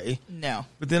Dr. Dre? No.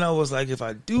 But then I was like, if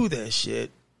I do that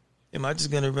shit, am I just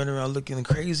gonna run around looking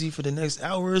crazy for the next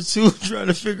hour or two, trying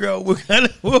to figure out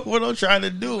what I'm trying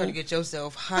to do? You're gonna get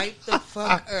yourself hyped the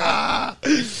fuck up.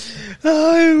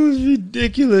 Oh, it was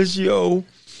ridiculous, yo,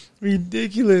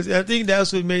 ridiculous. I think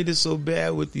that's what made it so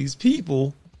bad with these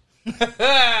people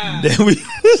that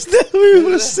we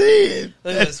were seeing.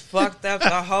 It was fucked up the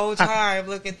whole time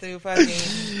looking through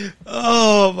fucking.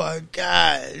 Oh my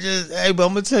God! Hey, but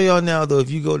I'm gonna tell y'all now though, if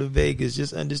you go to Vegas,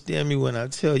 just understand me when I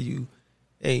tell you,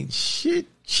 ain't shit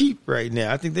cheap right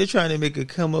now. I think they're trying to make a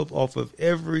come up off of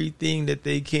everything that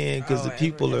they can because the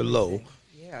people are low.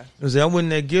 Yeah. I went in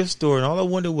that gift store and all I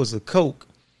wanted was a Coke.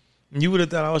 And you would have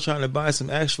thought I was trying to buy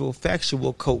some actual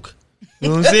factual Coke. You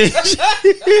know what I'm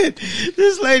saying?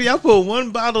 This lady, I put one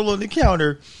bottle on the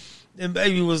counter and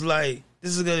baby was like,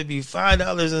 this is going to be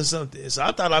 $5 and something. So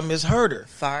I thought I misheard her.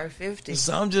 $5.50.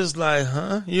 So I'm just like,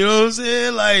 huh? You know what I'm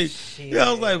saying? Like, yeah,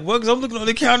 I was like, what? Because I'm looking on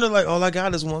the counter like, all I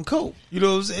got is one Coke. You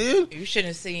know what I'm saying? You should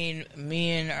have seen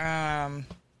me and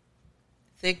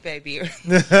Thick Baby. You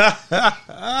won't call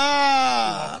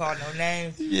no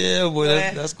names. Yeah, boy,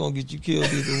 that's going to get you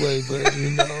killed either way. But,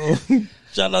 you know,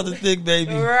 shout out to Thick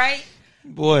Baby. Right?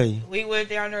 Boy. We went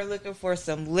down there looking for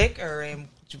some liquor and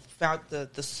found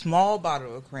the small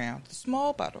bottle of Crown. The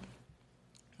small bottle.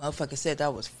 Motherfucker said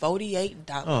that was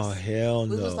 $48. Oh, hell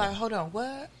no. We was like, hold on,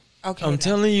 what? Okay. I'm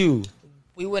telling you.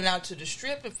 We went out to the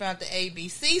strip and found the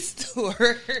ABC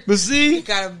store. But see. We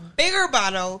got a bigger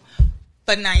bottle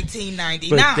for $19.99.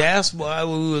 But that's why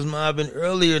when we was mobbing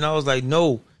earlier and I was like,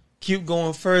 no. Keep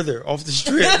going further off the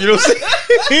strip. You know what I'm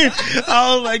saying?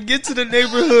 I was like, get to the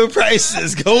neighborhood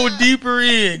prices. Go deeper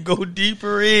in. Go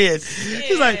deeper in. Yeah.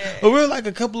 He's like, oh, we're like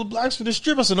a couple of blocks from the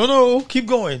strip. I said, no, keep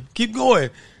going. Keep going. You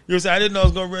know what I'm saying? I didn't know I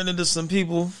was going to run into some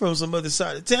people from some other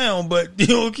side of town, but, you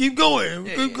know, keep going.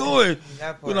 Keep going.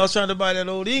 When I was trying to buy that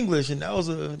Old English, and that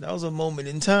was a moment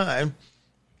in time.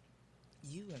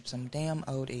 You and some damn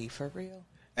OD, for real?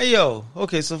 Hey, yo.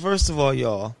 Okay, so first of all,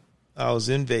 y'all, I was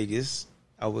in Vegas.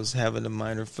 I was having a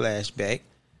minor flashback,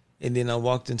 and then I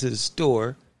walked into the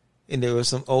store, and there was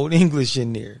some Old English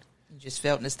in there. You just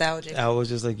felt nostalgic? I was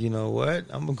just like, you know what?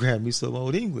 I'm going to grab me some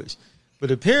Old English. But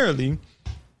apparently,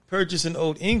 purchasing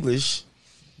Old English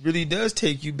really does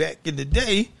take you back in the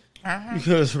day,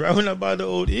 because right when I buy the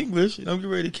Old English, and I'm getting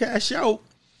ready to cash out,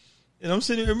 and I'm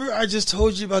sitting there, remember, I just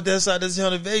told you about that side of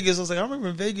town in Vegas. I was like, I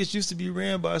remember Vegas used to be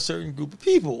ran by a certain group of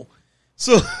people.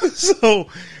 So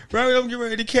right when I'm getting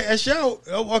ready to cash out,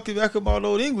 I'm walking back about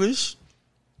Old English.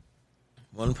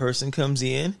 One person comes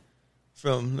in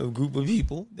from a group of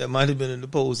people that might have been in the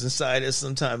opposing side at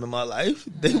some time in my life.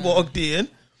 They walked in, and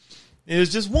it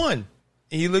was just one.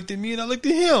 And he looked at me, and I looked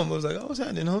at him. I was like, oh, what's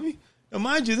happening, homie? Now,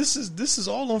 mind you, this is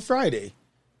all on Friday.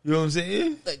 You know what I'm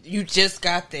saying? You just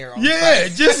got there on Friday.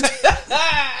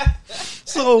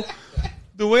 So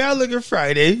the way I look at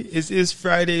Friday is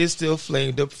Friday is still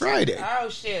flamed up Friday. Oh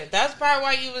shit! That's probably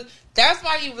why you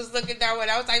was looking that way.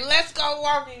 I was like, "Let's go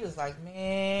walk." He was like,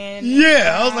 "Man."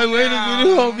 Yeah, I was like, "Wait a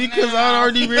minute, homie," because I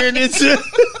already ran into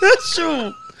the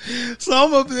shoe. So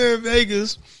I'm up there in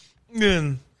Vegas,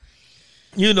 and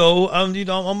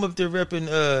I'm up there repping.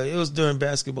 It was during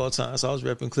basketball time, so I was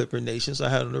repping Clipper Nation. So I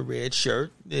had on a red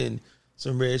shirt and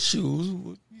some red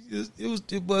shoes.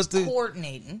 It was the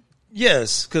coordinating.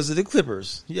 Yes, because of the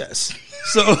Clippers. Yes.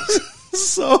 So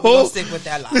We're gonna stick with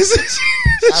that lie.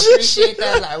 I appreciate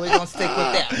that lie. We're gonna stick with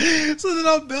that. So then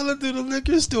I'm belling through the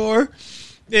liquor store,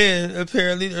 and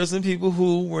apparently there's some people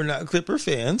who were not Clipper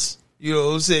fans. You know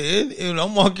what I'm saying? And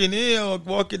I'm walking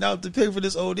out to pay for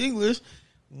this Old English.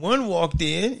 One walked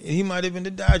in, and he might have been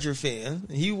a Dodger fan.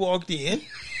 And he walked in.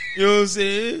 You know what I'm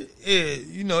saying? And,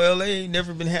 you know, LA ain't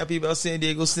never been happy about San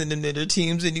Diego sending them their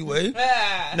teams anyway.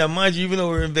 Now, mind you, even though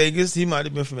we're in Vegas, he might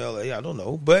have been from LA. I don't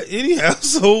know. But anyhow,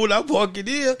 so when I'm walking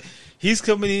in, he's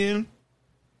coming in.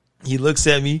 He looks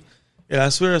at me. And I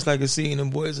swear it's like a scene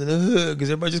in Boys in the Hood, because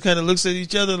everybody just kind of looks at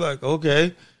each other like,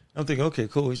 okay. I'm thinking, okay,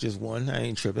 cool. It's just one. I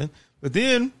ain't tripping. But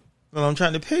then when I'm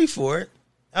trying to pay for it,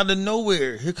 out of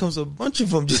nowhere, here comes a bunch of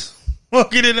them just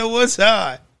walking in on one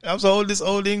side. I was holding this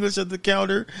Old English at the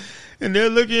counter, and they're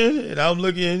looking, and I'm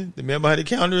looking. The man behind the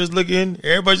counter is looking.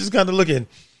 Everybody's just kind of looking.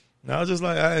 And I was just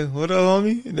like, hey, what up,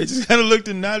 homie? And they just kind of looked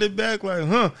and nodded back like,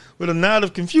 huh, with a nod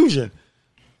of confusion.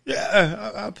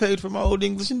 Yeah, I paid for my Old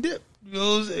English and dip. You know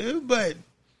what I'm saying? But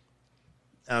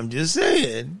I'm just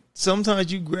saying,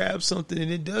 sometimes you grab something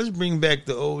and it does bring back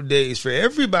the old days for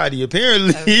everybody,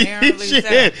 apparently.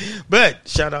 So. But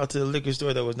shout out to the liquor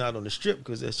store that was not on the strip,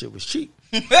 because that shit was cheap.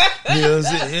 You know what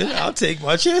I'm saying? I'll take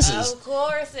my chances. Of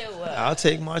course it was. I'll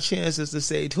take my chances to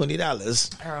save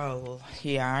 $20. Oh,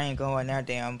 yeah, I ain't going that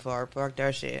damn far. Fuck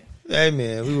that shit. Hey,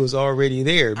 man, we was already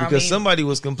there because somebody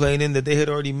was complaining that they had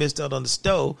already missed out on the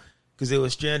stove because they were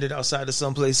stranded outside of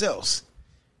someplace else.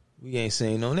 We ain't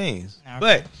saying no names. Okay.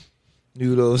 But,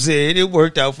 you know what I'm saying? It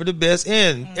worked out for the best.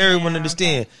 And everyone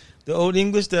understand, the Old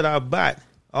English that I bought,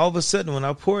 all of a sudden when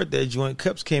I poured that joint,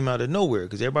 cups came out of nowhere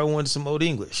because everybody wanted some Old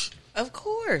English. Of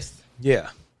course.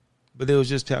 Yeah. But they was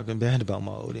just talking bad about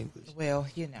my Old English. Well,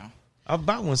 you know. I've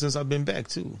bought one since I've been back,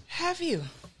 too. Have you?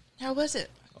 How was it?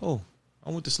 Oh,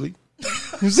 I went to sleep.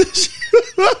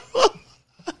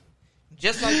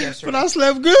 Just like yesterday. But I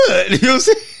slept good. You know what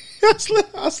I'm saying?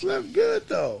 I slept good,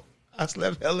 though. I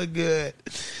slept hella good.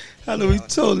 I know we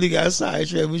totally got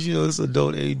sidetracked, but you know, this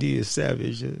adult AD is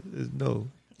savage. No.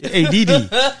 ADD.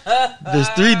 There's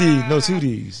 3 Ds, no 2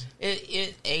 Ds.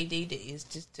 It ADD is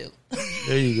just 2.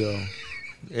 There you go.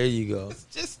 There you go. It's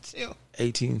just 2.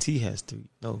 AT&T has 2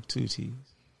 T's.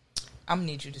 I'm gonna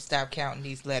need you to stop counting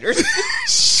these letters.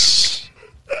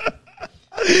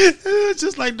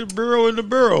 Just like the burrow in the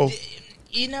burrow.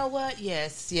 You know what?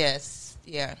 Yes.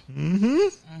 Yeah.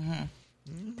 Mm-hmm.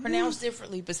 Pronounced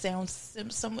differently, but sounds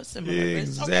somewhat similar.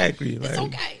 Exactly. It's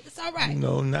okay. It's all right.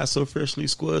 No, not so freshly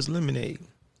squazzed lemonade.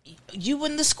 You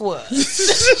and the squaz.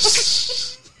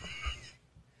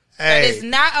 That is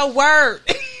not a word.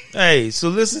 Hey, so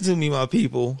listen to me, my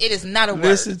people. It is not a word.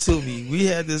 Listen to me. We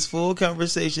had this full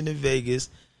conversation in Vegas,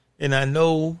 and I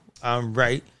know I'm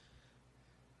right.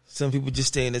 Some people just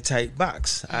stay in a tight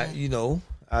box. I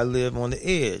live on the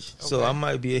edge, so I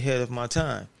might be ahead of my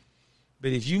time.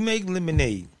 But if you make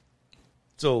lemonade,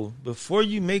 so before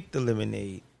you make the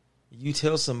lemonade, you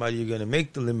tell somebody you're going to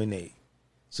make the lemonade.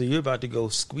 So you're about to go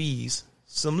squeeze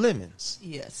some lemons.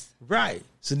 Yes. Right.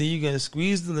 So then you're going to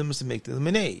squeeze the lemons to make the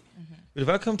lemonade. Mm-hmm. But if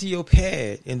I come to your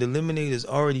pad and the lemonade is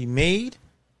already made,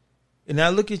 and I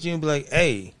look at you and be like,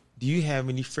 hey, do you have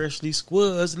any freshly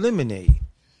squazzed lemonade?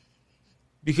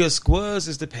 Because squazz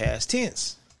is the past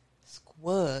tense.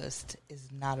 Squazzed is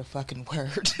not a fucking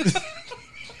word.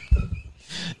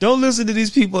 Don't listen to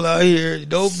these people out here.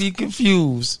 Don't be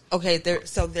confused. Okay,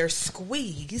 they're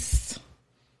squeezed.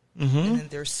 Mm-hmm. And then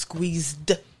they're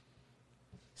squeezed.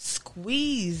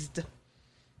 Squeezed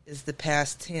is the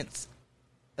past tense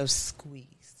of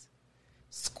squeeze.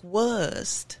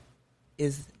 Squazzed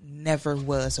is never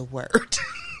was a word.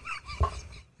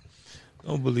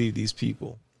 Don't believe these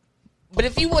people. But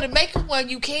if you want to make one,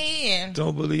 you can.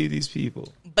 Don't believe these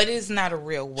people. But it's not a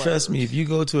real word. Trust me, if you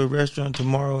go to a restaurant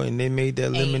tomorrow and they made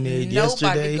that lemonade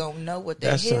yesterday, gonna know what the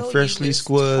that's hell some freshly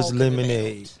squazzed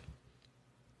lemonade.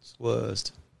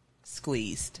 Squazzed.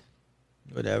 Squeezed.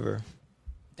 Whatever.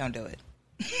 Don't do it.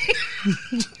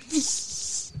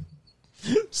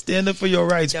 Stand up for your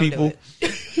rights, people.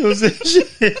 Damn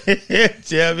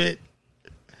it.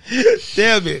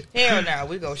 Damn it. Hell no,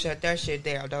 we gonna shut that shit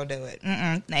down. Don't do it.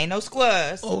 Ain't no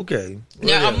squaws. Okay.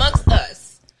 Now, amongst us.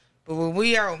 But when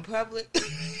we are in public,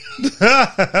 bring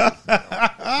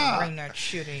that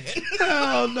shit in it.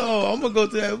 Hell no. I'm gonna go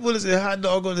to that, what is it, hot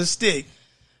dog on a stick.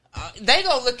 They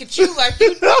gonna look at you like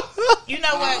you know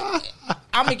what?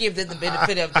 I'm gonna give them the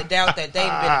benefit of the doubt that they've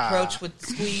been approached with the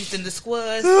squeeze and the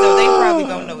squaz, so they probably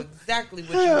gonna know exactly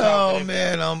what you're talking about. Oh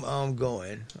man, I'm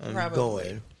going.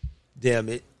 Going. Damn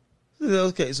it.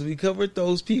 Okay, so we covered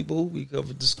those people. We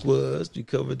covered the squaz. We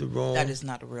covered the wrong. That is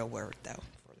not a real word, though.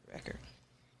 For the record.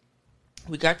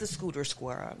 We got the Scooter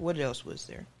Squad. What else was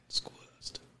there?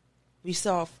 Squazzed. We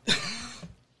saw.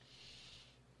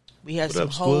 We had What some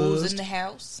up, hoes Squazzed? in the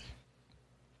house.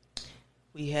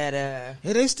 We had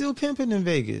Hey, they still pimping in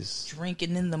Vegas.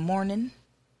 drinking in the morning.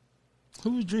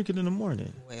 Who was drinking in the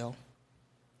morning? Well,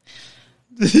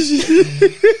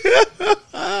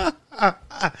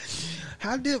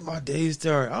 How did my days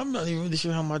start? I'm not even really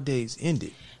sure how my days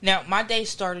ended. now my day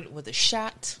started with a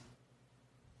shot,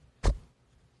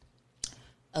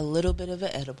 a little bit of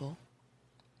an edible,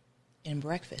 and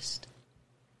breakfast.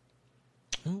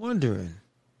 I'm wondering.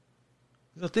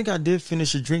 I think I did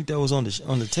finish a drink that was on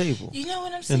the table. You know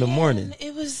what I'm saying? In the morning.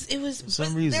 It was For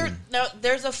some but reason.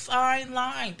 there's a fine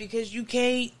line because you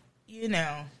can't,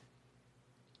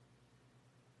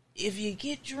 if you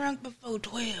get drunk before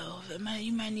 12,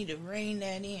 you might need to rein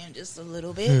that in just a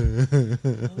little bit.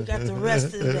 We got the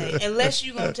rest of the day. Unless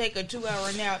you're going to take a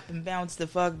 2-hour nap and bounce the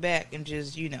fuck back and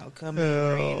just, come in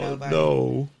where ain't nobody.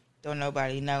 No. Don't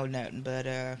nobody know nothing. But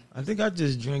I think I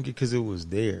just drank it because it was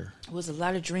there. it was a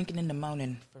lot of drinking in the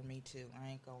morning for me, too. I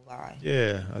ain't going to lie.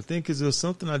 Yeah, I think because it was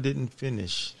something I didn't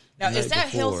finish. Now, the is night that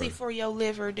before. healthy for your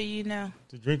liver? Do you know?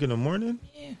 To drink in the morning?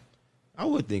 Yeah. I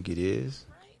would think it is.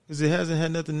 Right. Because it hasn't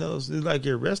had nothing else. It's like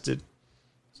you're rested.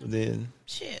 So then,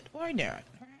 Shit. Why not?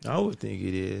 I would think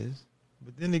it is.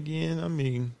 But then again, I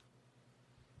mean,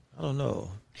 I don't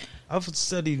know. I've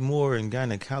studied more in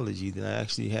gynecology than I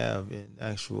actually have in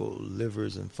actual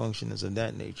livers and functions of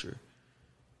that nature.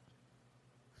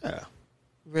 Yeah.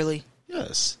 Really?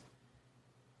 Yes.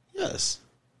 Yes.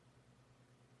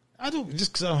 I don't,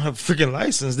 just because I don't have a freaking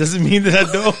license doesn't mean that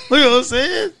I don't. You know what I'm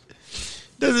saying?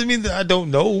 Doesn't mean that I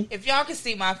don't know. If y'all can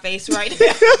see my face right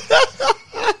now.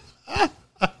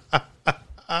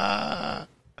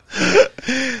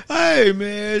 Hey,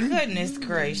 man. Goodness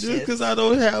gracious. Just because I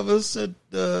don't have a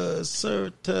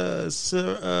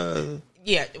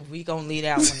Yeah, we gonna leave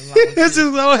that one alone. it's just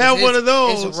I don't have one of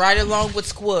those. It's right along with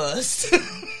squazzed.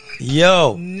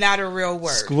 Yo. Not a real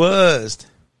word. Squazzed.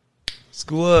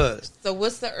 So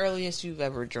what's the earliest you've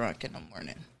ever drunk in the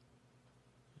morning?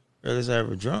 Earliest I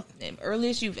ever drunk? The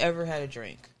earliest you've ever had a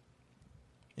drink?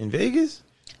 In Vegas?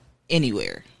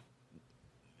 Anywhere.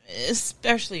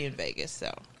 Especially in Vegas,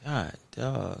 so. God,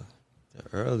 dog. The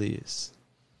earliest.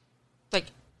 Like,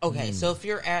 okay, so if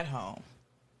you're at home,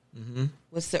 Mm-hmm.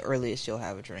 what's the earliest you'll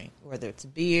have a drink? Whether it's a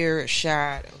beer, a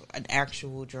shot, an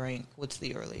actual drink, what's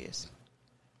the earliest?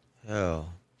 Hell,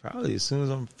 probably as soon as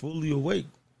I'm fully awake.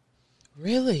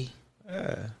 Really?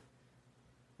 Yeah.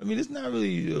 I mean, it's not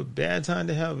really a bad time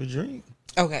to have a drink.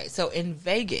 Okay, so in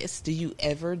Vegas, do you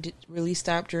ever really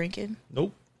stop drinking?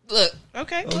 Nope. Look,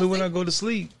 okay. Only when I go to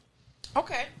sleep.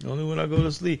 Okay. Only when I go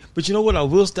to sleep. But you know what? I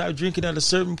will stop drinking at a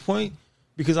certain point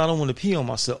because I don't want to pee on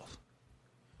myself.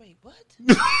 Wait, what?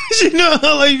 You know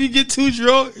how like if you get too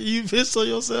drunk, you piss on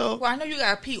yourself? Well, I know you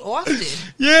gotta pee often.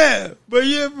 Yeah. But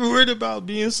you ever worried about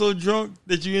being so drunk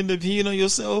that you end up peeing on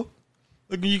yourself?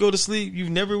 Like when you go to sleep, you've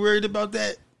never worried about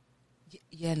that?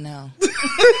 Yeah, no.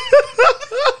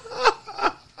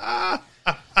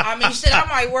 I mean, shit, I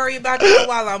might worry about that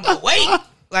while I'm awake.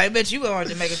 Like, I bet you going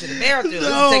to make it to the bathroom. It's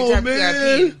gonna take time. You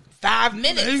gotta pee in 5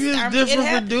 minutes. Maybe it's I mean, different it for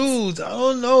happens. dudes. I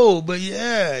don't know. But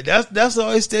yeah, that's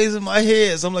always stays in my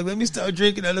head. So I'm like, let me start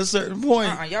drinking at a certain point.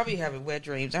 Y'all be having wet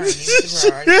dreams. I ain't even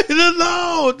surprised.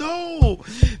 No.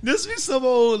 This be some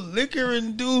old liquor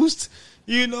induced,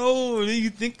 and you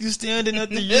think you're standing at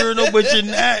the urinal, but you're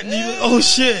not. And you, oh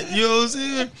shit, you know what I'm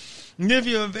saying? And if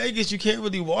you're in Vegas, you can't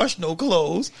really wash no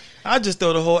clothes. I just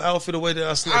throw the whole outfit away that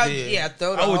I slept in. Yeah,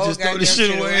 throw the I would whole just throw the goddamn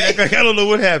shit shit away. away. Like, I don't know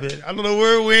what happened. I don't know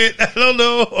where it went. I don't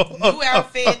know. New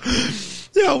outfit.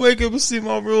 Yeah, I wake up and see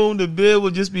my room. The bed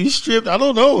would just be stripped. I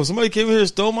don't know. Somebody came in here and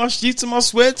stole my sheets and my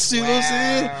sweats. You know what I'm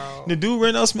saying? Wow. The dude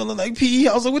ran out smelling like pee.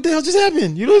 I was like, what the hell just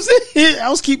happened? You know what I'm saying? I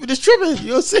was keeping it stripping. You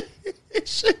know what I'm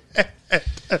saying?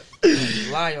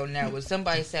 Lie on that. Was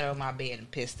somebody sat on my bed and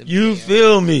pissed the You bed.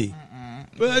 feel me?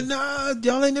 But nah,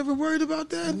 y'all ain't never worried about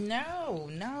that? No.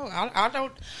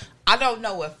 I don't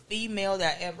know a female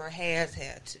that ever has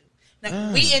had to.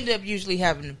 Now, we end up usually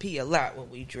having to pee a lot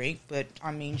when we drink, but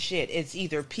I mean, shit, it's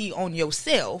either pee on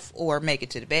yourself or make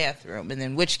it to the bathroom, and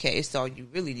in which case, all you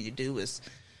really need to do is,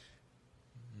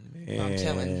 I'm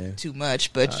telling too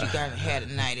much, but you gotta had a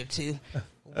night or two.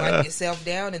 Wipe yourself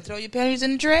down and throw your panties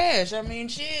in the trash. I mean,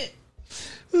 shit.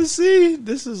 See,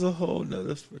 this is a whole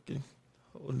nother freaking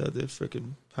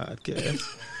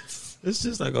podcast. It's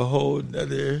just like a whole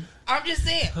nother. I'm just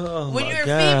saying, Oh, when my you're a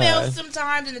God. female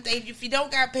sometimes, and if you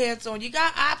don't got pants on, you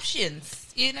got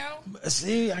options. you know?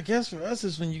 See, I guess for us,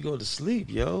 it's when you go to sleep,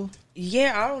 yo.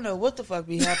 Yeah, I don't know what the fuck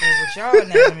be happening with y'all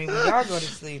now. I mean, when y'all go to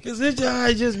sleep. Because I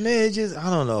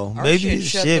don't know. Our Maybe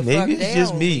shit it's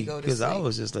just me. Because Because I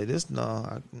was just like,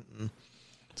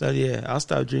 So, yeah, I'll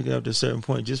stop drinking up to a certain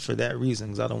point just for that reason.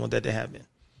 Because I don't want that to happen.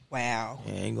 Wow.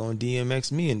 You ain't going to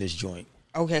DMX me in this joint.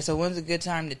 Okay, so when's a good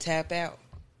time to tap out?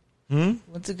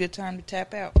 When's a good time to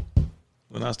tap out?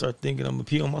 When I start thinking I'm going to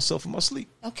pee on myself in my sleep.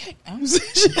 Okay.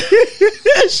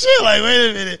 Shit, like, wait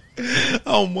a minute.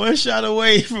 I'm one shot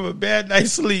away from a bad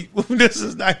night's sleep. This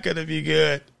is not going to be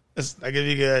good. It's not going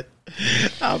to be good.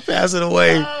 I'll pass it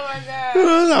away. Oh, my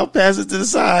God. I'll pass it to the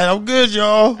side. I'm good,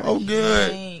 y'all. I'm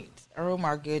good. Oh,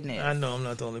 my goodness. I know I'm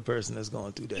not the only person that's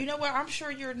going through that. You know what? I'm sure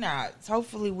you're not.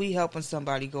 Hopefully, we helping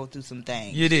somebody go through some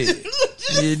things. You did.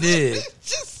 You did.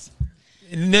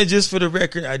 And then just for the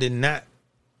record, I did not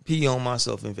pee on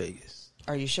myself in Vegas.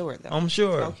 Are you sure, though? I'm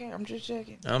sure. Okay, I'm just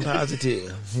checking. I'm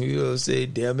positive. You know, say,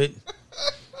 damn it.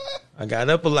 I got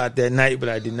up a lot that night, but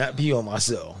I did not pee on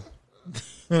myself.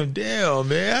 Damn,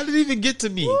 man. How did it even get to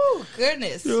me? Oh,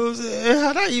 goodness. You know what I'm saying?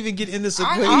 How did I even get in this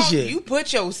equation? You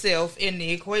put yourself in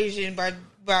the equation by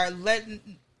letting...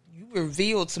 You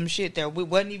revealed some shit that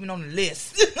wasn't even on the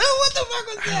list. What the fuck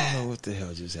was that? I don't know what the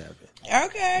hell just happened.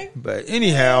 Okay. But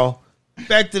anyhow,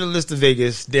 back to the list of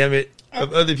Vegas. Damn it.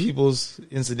 Of other people's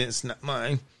incidents, not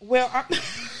mine. Well,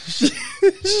 Shit.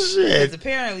 because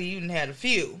apparently you done had a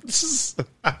few.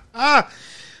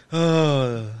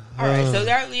 All right, so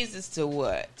that leads us to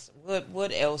what?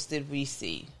 What else did we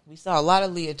see? We saw a lot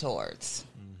of leotards.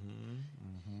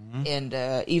 And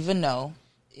even though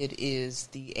it is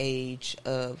the age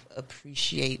of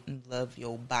appreciate and love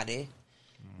your body,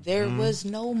 there was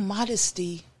no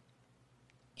modesty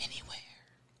anywhere.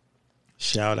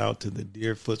 Shout out to the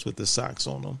Deerfoots with the socks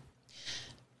on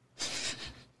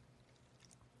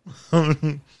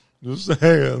them. Just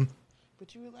saying.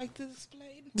 But you would like to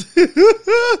explain?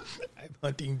 I'm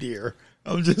hunting deer.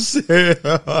 I'm just saying.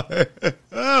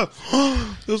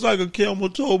 It's like a camel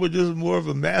toe, but just more of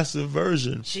a massive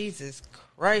version. Jesus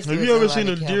Christ. Have you ever seen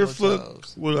a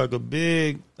Deerfoot with like a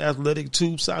big athletic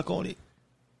tube sock on it?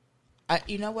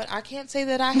 You know what? I can't say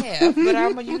that I have, but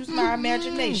I'm going to use my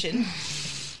imagination.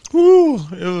 Whew.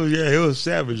 It was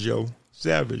savage, yo.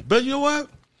 Savage. But you know what?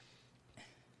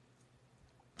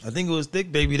 I think it was Thick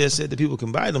Baby that said that people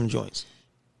can buy them joints.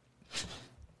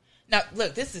 Now,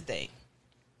 look, this is the thing.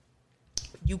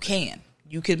 You can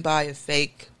buy a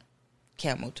fake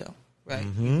camel toe, right?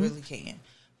 You really can.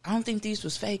 I don't think these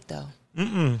was fake, though.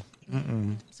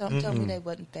 Something told me they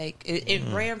wasn't fake. It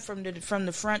ran from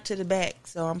the front to the back,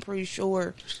 so I'm pretty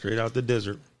sure. Straight out the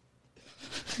desert.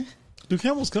 Do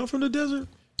camels come from the desert?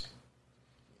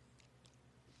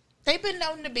 They've been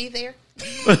known to be there.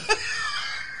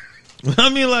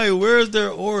 I mean, like, where's their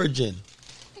origin?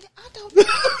 I don't know.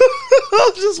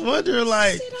 I'm just wondering,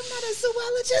 like, Shit, I'm not a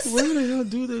zoologist. where the hell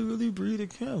do they really breed a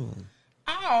camel?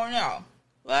 I don't know.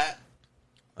 What?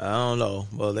 I don't know.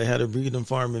 Well, they had a breeding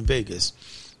farm in Vegas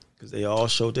because they all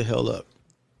showed the hell up.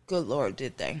 Good Lord,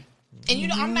 did they? And you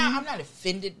know, I'm not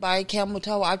offended by camel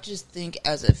toe. I just think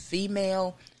as a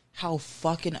female, how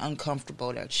fucking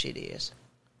uncomfortable that shit is.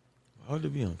 Why would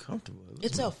it be uncomfortable?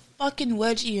 It's a fucking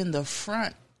wedgie in the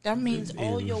front. That means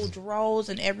all your drawers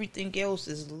and everything else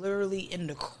is literally in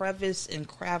the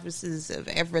crevices of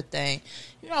everything.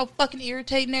 You know how fucking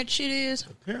irritating that shit is?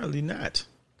 Apparently not.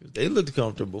 Because they looked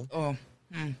comfortable. Oh.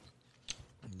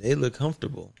 They look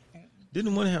comfortable.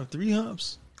 Didn't one have 3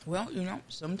 humps? Well, you know,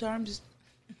 sometimes...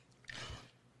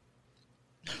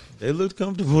 They looked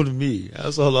comfortable to me.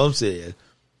 That's all I'm saying.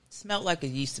 Smelled like a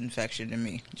yeast infection to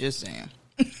me. Just saying.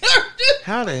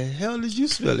 How the hell did you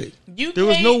smell it? There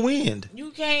was no wind.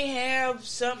 You can't have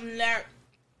something that...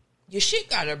 Your shit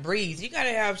gotta breathe. You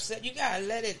gotta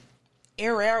let it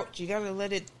air out. You gotta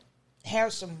let it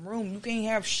have some room. You can't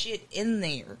have shit in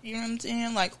there. You know what I'm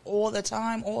saying? Like all the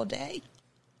time, all day.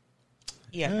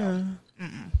 Yeah.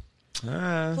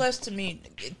 No. Plus, to me,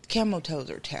 camel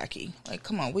toes are tacky. Like,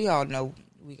 come on, we all know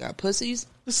we got pussies.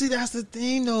 But see, that's the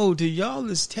thing, though. To y'all,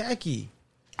 it's tacky.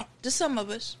 To some of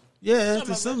us. Yeah,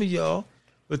 to some of y'all.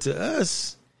 But to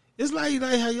us, it's like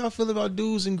how y'all feel about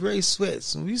dudes in gray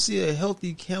sweats. When we see a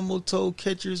healthy camel toe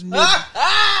catcher's mitt,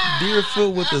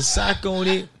 Deerfoot with a sock on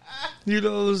it, you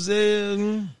know what I'm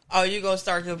saying? Oh, you gonna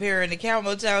start comparing the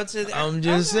camel toe to the... I'm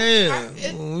just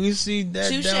saying. When we see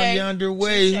that down yonder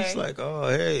way, it's like, oh,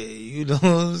 hey, you know what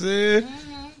I'm saying?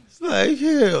 It's like,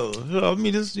 hell. I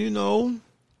mean, it's, you know.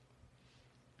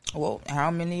 Well, how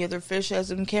many other fish has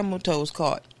them camel toes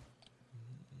caught?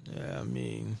 Yeah, I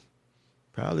mean,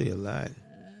 probably a lot.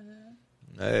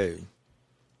 Hey.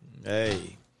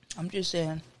 I'm just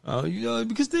saying. You know,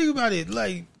 because think about it,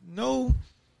 like, no,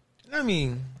 I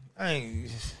mean, I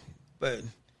ain't, but,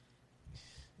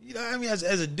 you know, I mean, as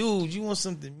a dude, you want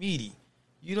something meaty.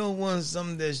 You don't want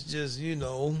something that's just, you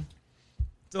know,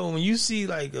 so when you see,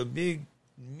 like, a big,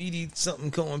 meaty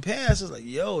something coming past, it's like,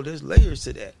 yo, there's layers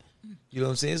to that. You know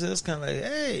what I'm saying? So it's kind of like,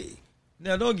 hey,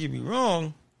 now don't get me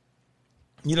wrong.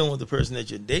 You don't want the person that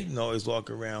you're dating always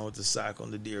walk around with the sock on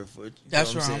the deer foot.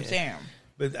 That's what I'm saying.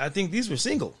 But I think these were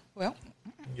single. Well,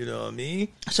 you know what I mean?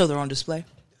 So they're on display?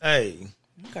 Hey.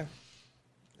 Okay.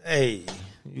 Hey,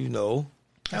 you know.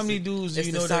 How many dudes do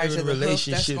you know that are in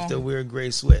relationships that wear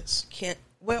gray sweats?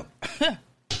 Well,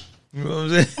 you know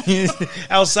what I'm saying?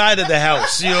 Outside of the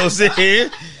house, you know what I'm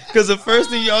saying? Because the first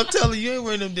thing y'all telling you ain't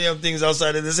wearing them damn things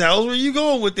outside of this house. Where you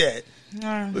going with that?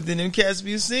 But then them cats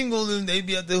be single and they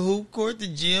be at the hoop court, the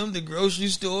gym, the grocery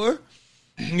store.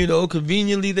 You know,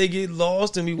 conveniently they get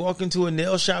lost and we walk into a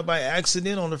nail shop by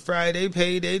accident on a Friday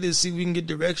payday to see if we can get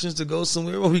directions to go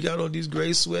somewhere where we got on these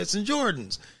gray sweats and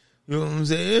Jordans. You know what I'm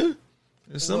saying?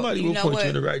 And somebody will point you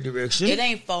in the right direction. It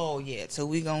ain't fall yet, so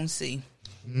we gonna see.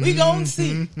 We gonna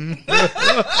see.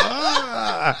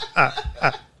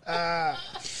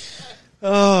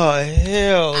 Oh,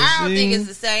 hell. I don't think it's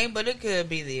the same, but it could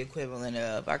be the equivalent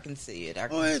of. I can see it.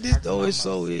 It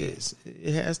so is.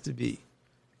 It has to be.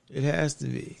 It has to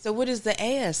be. So what is the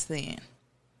ass then?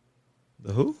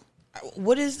 The who?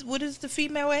 What is the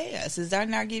female ass? Does that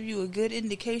not give you a good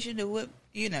indication of what,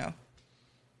 you know?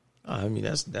 I mean,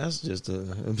 that's just a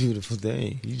beautiful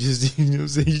thing. You just, you know what I'm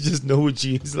saying? You just know what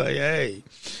it's like, hey.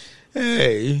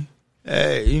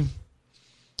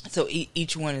 So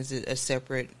each one is a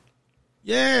separate...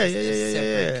 Yeah.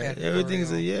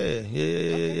 Everything's yeah.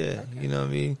 Okay. You know what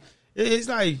I mean? It's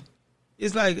like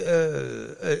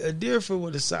a deer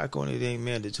with a sock on it ain't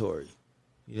mandatory.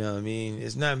 You know what I mean?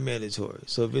 It's not mandatory.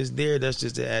 So if it's there, that's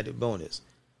just an added bonus.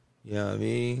 You know what I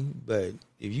mean? But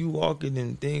if you walking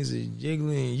and things are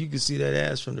jiggling and you can see that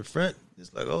ass from the front,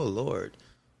 it's like, oh Lord.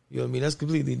 You know what I mean? That's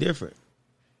completely different.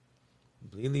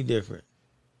 Completely different.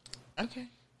 Okay.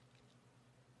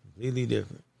 Completely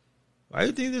different. Why do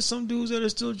you think there's some dudes that are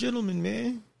still gentlemen,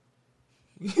 man?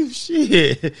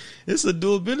 Shit. It's a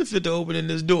dual benefit to opening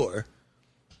this door.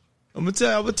 I'm gonna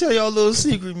tell y'all a little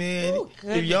secret, man. Ooh,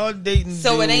 if y'all dating,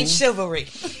 so it ain't chivalry.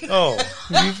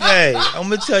 Hey, I'm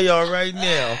gonna tell y'all right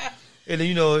now. And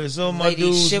you know, some of my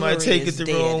dudes might take it the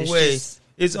wrong way.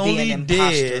 It's only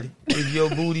dead if your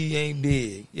booty ain't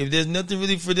big. If there's nothing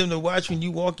really for them to watch when you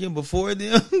walk in before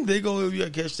them, they gonna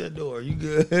catch that door. You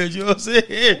good? You know what I'm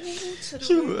saying?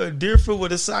 A deer foot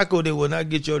with a sock on, they will not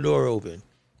get your door open.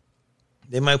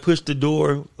 They might push the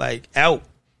door like out,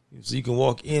 so you can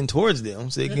walk in towards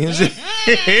them. So they can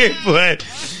but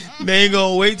they ain't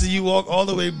gonna wait till you walk all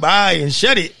the way by and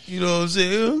shut it. You know what I'm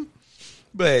saying?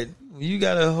 But you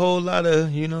got a whole lot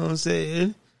of, you know what I'm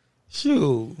saying?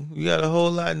 Shoot, we got a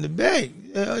whole lot in the back.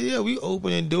 Hell yeah, we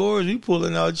opening doors, we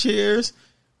pulling out chairs,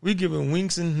 we giving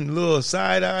winks and little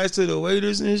side eyes to the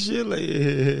waiters and shit. Like,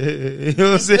 you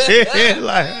know what I'm saying?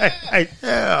 like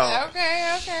hell.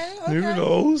 Okay. You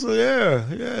know, so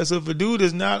yeah. So if a dude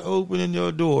is not opening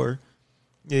your door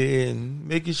and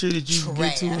making sure that you can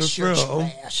get to and from,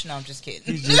 no, I'm just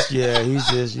kidding. He's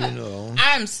just, you know.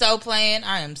 I am so playing.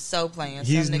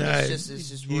 He's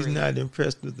not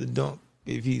impressed with the dunk.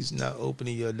 If he's not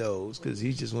opening your doors, because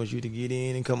he just wants you to get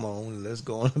in and come on, let's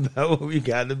go on about what we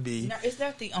got to be. Now, is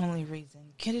that the only reason?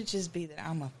 Can it just be that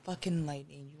I'm a fucking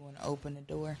lady and you want to open the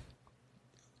door?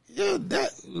 Yeah,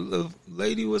 that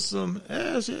lady with some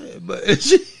ass, yeah, but I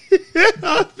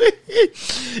mean,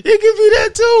 it could be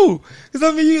that too. Because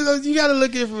I mean, you got to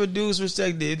look at it from a dude's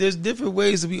perspective. There's different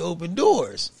ways that we open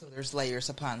doors. So there's layers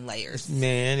upon layers.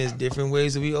 Man, there's different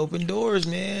ways that we open doors,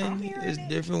 man. There's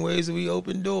different ways that we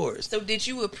open doors. So did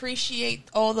you appreciate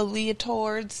all the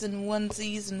leotards and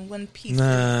onesies and one piece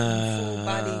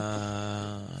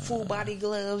full body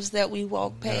gloves that we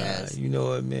walked past? You know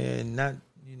what, man? Not,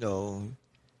 you know,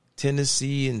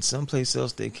 Tennessee and someplace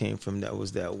else they came from that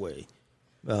was that way.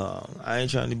 I ain't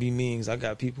trying to be mean because I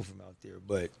got people from out there,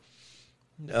 but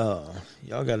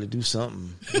y'all got to do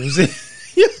something.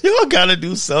 Y'all got to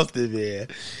do something, man.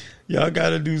 Y'all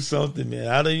got to do something, man.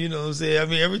 I don't, you know what I'm saying? I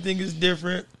mean, everything is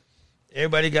different.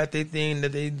 Everybody got their thing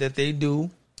that they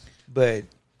do, but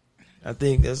I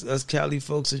think us Cali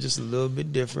folks are just a little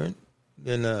bit different.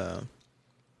 And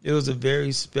it was a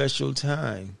very special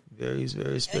time. Very,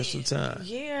 very special time.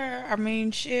 Yeah, I mean,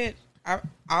 shit.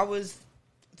 I was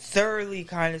thoroughly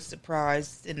kind of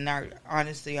surprised, and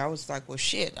honestly, I was like, well,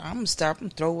 shit, I'm gonna stop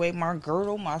and throw away my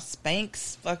girdle, my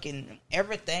Spanx, fucking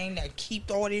everything that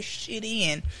keep all this shit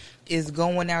in is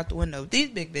going out the window. These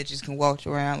big bitches can walk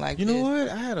around like You this. know what?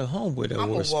 I had a homeboy that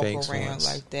wore Spanx walk around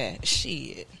once. like that.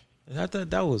 Shit. And I thought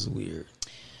that was weird.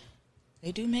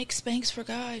 They do make Spanx for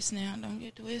guys now. Don't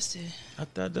get twisted. I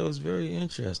thought that was very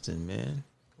interesting, man.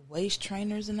 Waist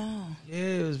trainers and all. Yeah,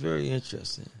 it was very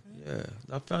interesting. Yeah,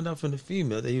 I found out from the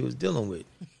female that he was dealing with.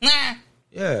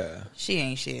 Yeah. She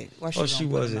ain't shit. Why She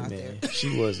wasn't, man.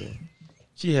 She wasn't.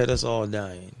 She had us all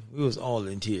dying. We was all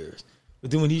in tears.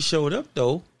 But then when he showed up,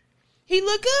 though, he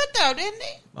looked good though, didn't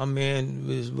he? my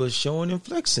man was showing and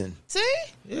flexing. See?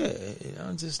 Yeah, and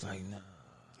I'm just like, nah.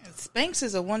 Spanx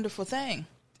is a wonderful thing.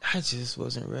 I just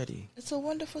wasn't ready. It's a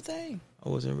wonderful thing. I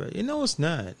wasn't ready. You know, it's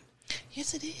not.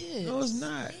 Yes, it is. No, it's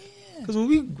not. Yeah. Because when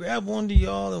we grab onto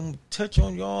y'all and touch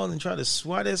on y'all and try to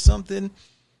swat at something,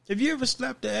 have you ever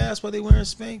slapped the ass while they wearing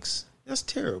Spanx? That's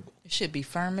terrible. It should be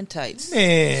firm and tight.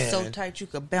 Man. So tight you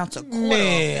could bounce a quarter off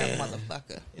that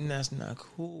motherfucker. And that's not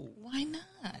cool. Why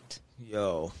not?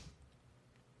 Yo.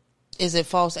 Is it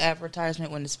false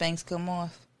advertisement when the Spanx come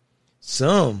off?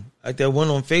 Some. Like that one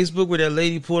on Facebook where that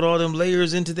lady poured all them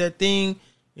layers into that thing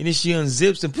and then she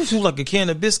unzips and poof, like a can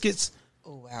of biscuits.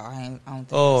 Oh, wow. I don't think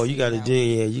Oh, I've you seen got to that do,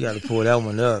 yeah, you got to pull that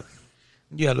one up.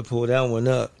 You got to pull that one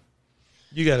up.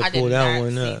 You got to pull that one I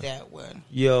did not up. see that one.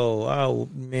 Yo, oh,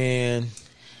 man.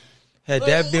 Had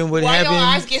that been what Why happened? your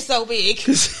eyes get so big?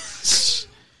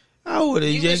 I would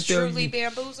have You was yanked truly up.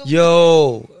 bamboozled?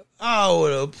 Yo, I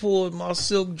would have pulled my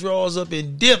silk drawers up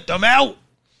and dipped. I'm out.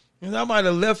 And I might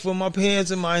have left with my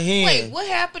pants in my hand. Wait, what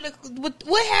happened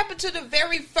to the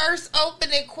very first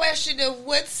opening question of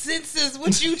what senses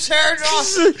would you turn off?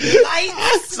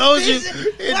 I told you.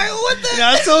 Like, what the?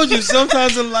 I told you,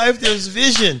 sometimes in life there's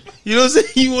vision. You know what I'm saying?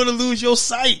 You want to lose your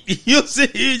sight. You know what I'm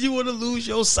saying? You want to lose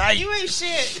your sight. You ain't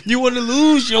shit. You want to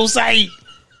lose your sight.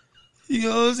 You know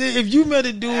what I'm saying? If you met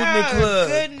a dude in the club.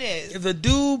 Goodness. If a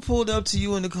dude pulled up to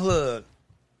you in the club,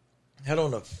 had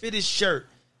on a fitted shirt,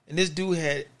 and this dude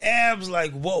had abs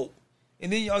like, whoa.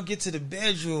 And then y'all get to the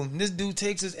bedroom, and this dude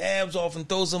takes his abs off and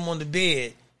throws them on the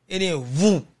bed. And then,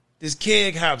 whoop, this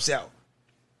keg hops out.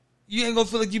 You ain't gonna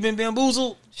feel like you been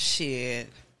bamboozled? Shit.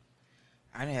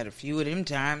 I done had a few of them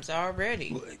times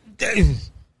already. Damn.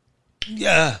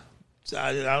 Yeah. So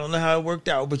I don't know how it worked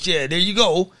out, but yeah, there you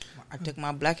go. I took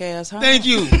my black ass home. Thank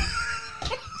you.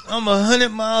 I'm 100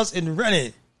 miles and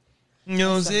running. You know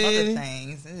what I'm Some saying? other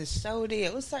things. It is so dead.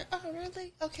 It was like, oh,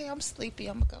 really? Okay, I'm sleepy.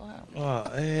 I'm going to go home. Oh,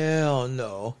 hell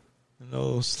no.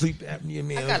 No sleep apnea,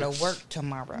 man. I got to work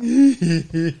tomorrow.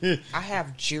 I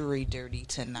have jury duty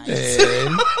tonight.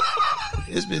 And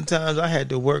it's been times I had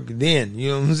to work then.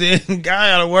 You know what I'm saying?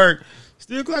 Guy out of work.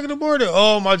 Still clocking the border.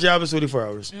 Oh, my job is 24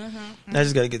 hours. I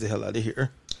just got to get the hell out of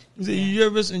here. You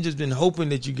ever just been hoping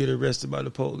that you get arrested by the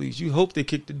police? You hope they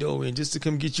kick the door in just to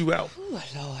come get you out. Oh,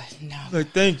 Lord, no.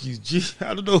 Like, thank you. Gee,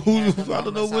 I don't know who. I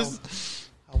don't know what's.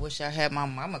 I wish I had my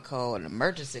mama call an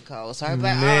emergency call. So I was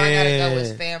like, oh, I gotta go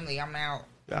with family. I'm out.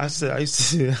 I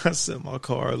set my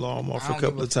car alarm off a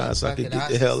couple of times so I could get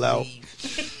the hell out.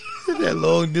 That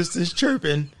long distance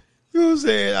chirping. You know what I'm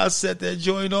saying? I set that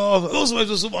joint off. Oh,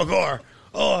 somebody's in my car.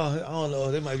 Oh, I don't know.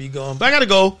 They might be gone. But I gotta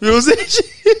go. You know what I'm saying?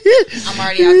 I'm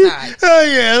already outside. Oh,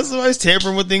 yeah. Somebody's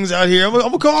tampering with things out here. I'm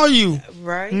gonna call you.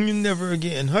 Right. Never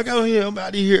again. I got here. I'm out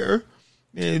of here.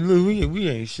 Man, look, we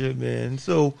ain't shit, man.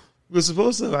 So we're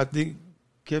supposed to, I think,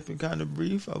 kept it kind of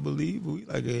brief, I believe. We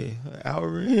like an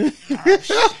hour in.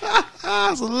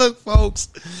 So look, folks.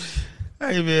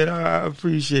 Hey, man, I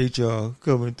appreciate y'all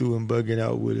coming through and bugging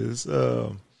out with us.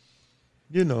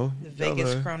 You know, the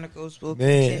Vegas Chronicles will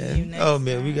continue next oh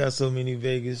man, time. we got so many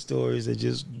Vegas stories that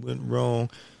just went wrong.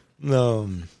 I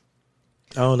don't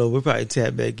know. We'll probably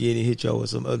tap back in and hit y'all with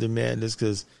some other madness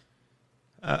because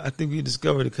I think we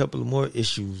discovered a couple of more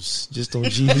issues just on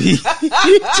GB.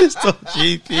 Just on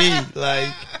GP.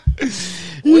 Like,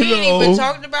 we ain't even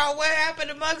talked about what happened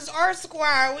amongst our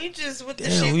squad. We just with the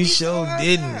shit we sure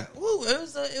didn't. Ooh, it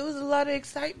was a lot of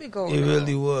excitement going on. It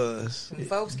really was. Some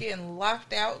folks getting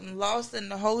locked out and lost in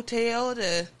the hotel.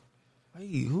 Hey,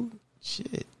 who?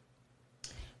 Shit.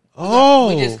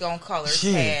 Oh, we just gonna call her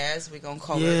shit. Taz. We gonna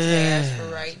call her Taz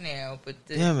for right now. But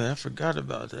yeah, man, I forgot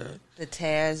about that. The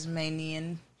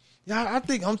Tasmanian. Yeah, I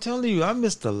think I'm telling you, I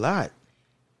missed a lot.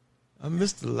 You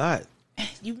missed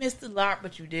a lot,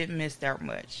 but you didn't miss that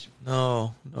much.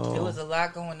 No. There was a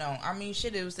lot going on. I mean,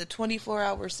 shit, it was a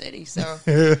 24-hour city, so.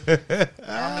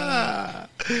 I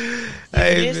mean,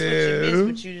 you missed what you missed,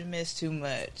 but you didn't miss too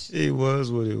much. It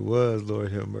was what it was,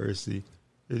 Lord have mercy.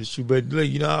 It's true. But look,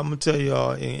 I'm gonna tell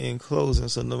y'all in closing,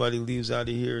 so nobody leaves out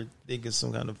of here thinking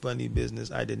some kind of funny business.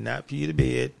 I did not pee the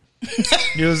bed.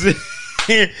 You know what I'm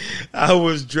saying? I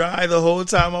was dry the whole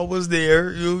time I was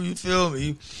there. You feel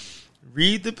me?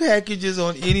 Read the packages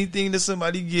on anything that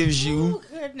somebody gives you. Oh,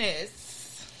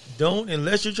 goodness. Don't,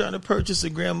 unless you're trying to purchase a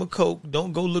gram of Coke,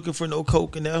 don't go looking for no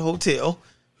Coke in that hotel.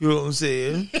 You know what I'm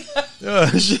saying?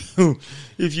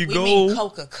 If you We go... mean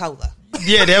Coca-Cola.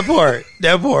 Yeah, that part.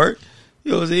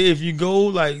 You know what I'm saying? If you go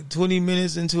like 20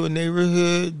 minutes into a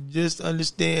neighborhood, just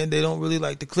understand they don't really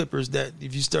like the Clippers. That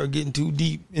if you start getting too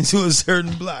deep into a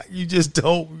certain block, you just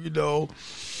don't, Don't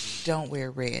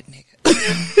wear red, nigga.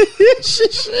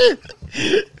 Shit.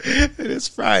 It's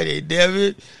Friday, damn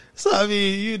it. So, I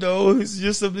mean, it's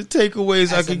just some of the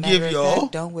takeaways I can give y'all.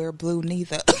 Don't wear blue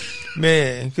neither.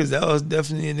 Man, because that was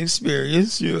definitely an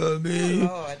experience. You know what I mean? Oh,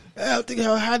 Lord. I'm thinking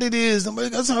how hot it is. Nobody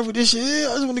got time for this shit.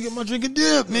 I just want to get my drink and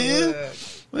dip, man.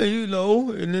 Well,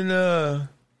 and then,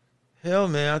 hell,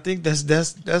 man, I think that's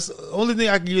the only thing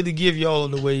I can really give y'all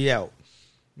on the way out.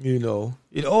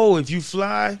 If you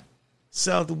fly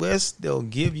Southwest, they'll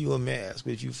give you a mask.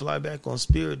 But if you fly back on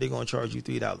Spirit, they're going to charge you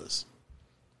 $3.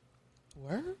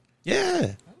 Word?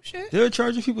 Yeah. Oh, shit. They're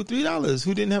charging people $3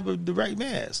 who didn't have the right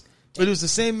mask. But it was the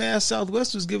same mask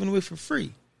Southwest was giving away for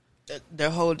free.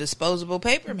 Their whole disposable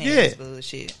paper mask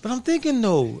bullshit. But I'm thinking,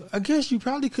 though, I guess you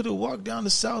probably could have walked down to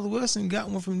Southwest and got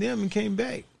one from them and came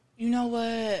back. You know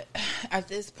what? At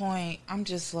this point, I'm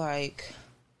just like,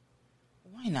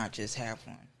 why not just have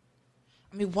one?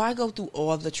 I mean, why go through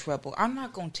all the trouble? I'm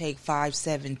not going to take 5,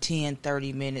 7, 10,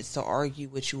 30 minutes to argue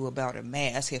with you about a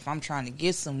mask if I'm trying to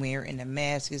get somewhere and the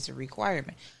mask is a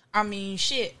requirement. I mean,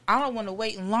 shit, I don't want to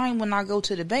wait in line when I go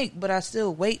to the bank, but I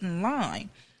still wait in line.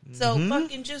 So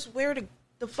fucking just wear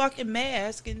the fucking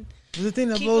mask. And the thing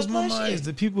that blows my mind is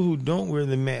the people who don't wear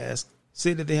the mask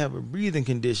say that they have a breathing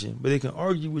condition, but they can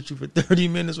argue with you for 30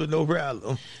 minutes with no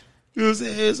problem. You know what I'm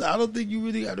saying? So I don't think you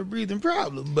really got a breathing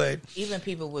problem, but even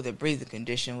people with a breathing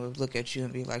condition would look at you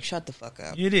and be like, "Shut the fuck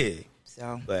up." You did.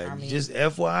 So, but just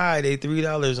FYI, they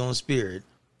 $3 on Spirit.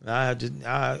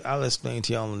 I'll explain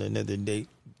to y'all on another date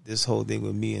this whole thing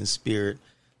with me and Spirit.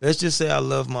 Let's just say I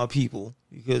love my people,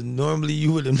 because normally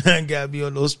you would have not got me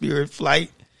on no Spirit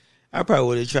flight. I probably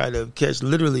would have tried to catch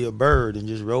literally a bird and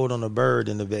just rode on a bird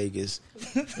into Vegas.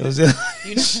 You know what I'm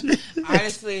saying?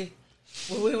 Honestly,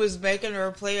 when we was making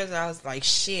our plans, I was like,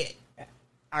 shit,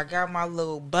 I got my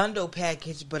little bundle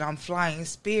package, but I'm flying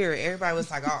Spirit. Everybody was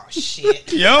like, oh,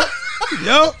 shit. Yup.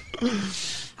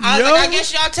 I was like, I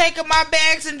guess y'all taking my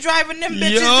bags and driving them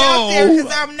bitches out there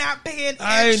because I'm not paying extra.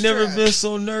 I ain't never been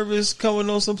so nervous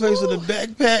coming on someplace with a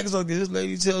backpack. So this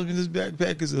lady tells me this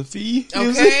backpack is a fee.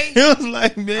 Okay. I was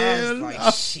like, man. I was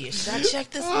like, shit, should I check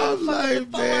this I'm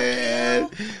like, man.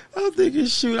 I'm thinking,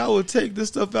 shoot, I would take this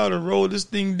stuff out and roll this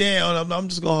thing down. I'm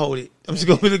just going to hold it. I'm just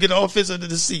going to get all fits under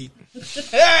the seat. You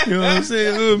know what I'm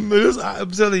saying?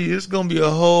 I'm telling you, it's going to be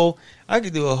I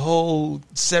could do a whole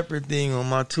separate thing on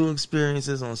my 2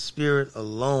 experiences on Spirit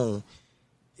alone.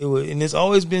 And it's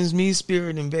always been me,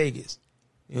 Spirit, in Vegas.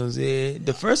 You know what I'm saying?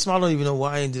 The first time, I don't even know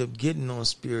why I ended up getting on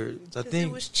Spirit. I think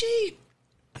it was cheap.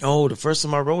 Oh, the first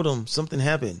time I rode them, something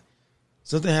happened.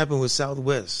 Something happened with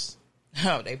Southwest.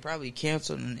 Oh, they probably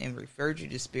canceled and referred you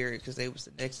to Spirit because they was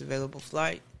the next available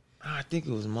flight. I think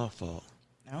it was my fault.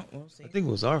 No, we'll see. I think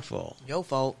it was our fault. Your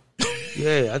fault.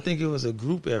 Yeah, I think it was a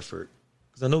group effort.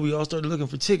 Because I know we all started looking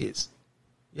for tickets.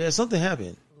 Yeah, something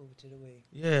happened.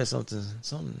 Yeah, something.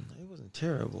 It wasn't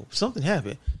terrible. Something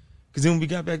happened. Because then when we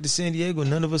got back to San Diego,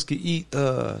 none of us could eat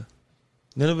crunchy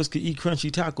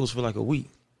tacos for like a week.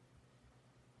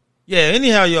 Yeah,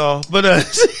 anyhow, y'all. But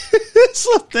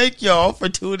so thank y'all for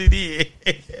tuning in.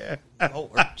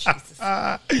 Lord Jesus.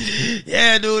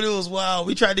 Yeah, dude, it was wild.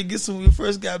 We tried to get some when we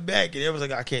first got back, and everyone's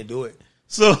like, I can't do it.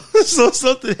 So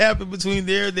something happened between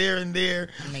there, and there.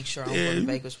 Make sure I don't go to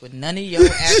Vegas with none of your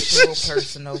actual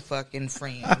personal fucking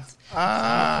friends.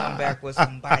 Come back with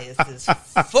some biases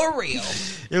for real.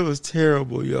 It was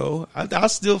terrible, yo. I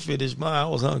still finished mine. I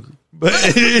was hungry, but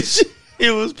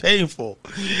it was painful.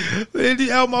 But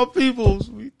anyhow, my peoples,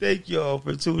 we thank y'all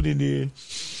for tuning in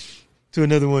to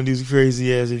another one of these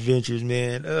crazy ass adventures,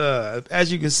 man. As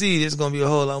you can see, there's gonna be a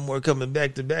whole lot more coming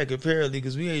back to back, apparently,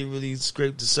 because we ain't really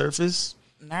scraped the surface.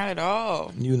 Not at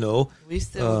all. You know, we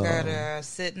still got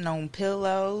sitting on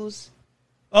pillows.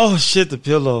 Oh shit, the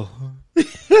pillow.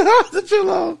 The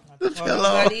pillow.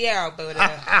 Nobody out, but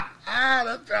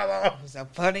The pillow. It was a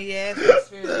funny ass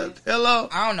experience. The pillow.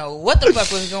 I don't know what the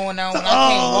fuck was going on when I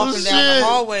came walking down the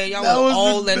hallway. Y'all was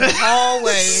all in the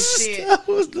hallway and shit. That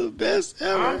was the best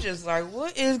ever. I'm just like,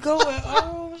 what is going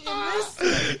on in this?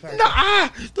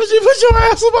 Don't you put your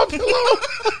ass on my pillow?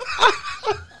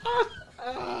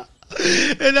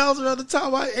 And that was around the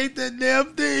time I ate that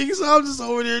damn thing, so I'm just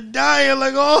over there dying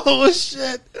like, oh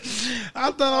shit.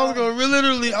 I thought I was going to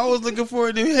literally, I was looking for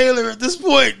an inhaler at this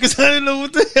point because I didn't know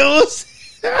what the hell was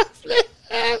happening.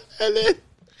 And then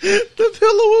the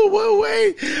pillow went one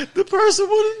way, the person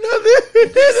went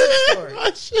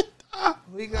another.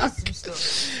 We got some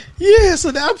stories. Yeah,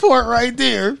 so that part right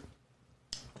there,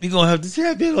 we going to have to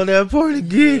tap in on that part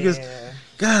again because,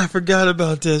 God, I forgot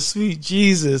about that. Sweet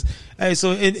Jesus. Hey,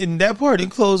 so in that part, in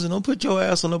closing, don't put your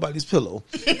ass on nobody's pillow.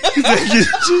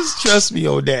 Just trust me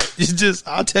on that.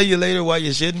 I'll tell you later why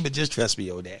you shouldn't, but just trust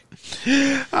me on that.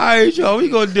 All right, y'all, we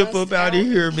going to dip up out of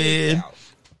here, man.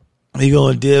 We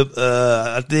going to dip.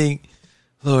 I think,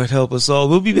 Lord help us all.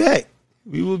 We'll be back.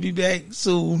 We will be back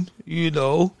soon, you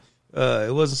know.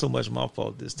 It wasn't so much my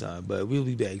fault this time, but we'll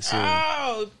be back soon.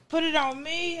 Oh, put it on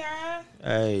me, huh?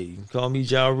 Hey, call me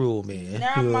Ja Rule, man.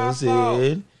 Not you know my what I'm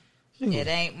saying? It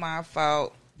ain't my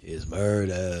fault. It's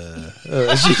murder.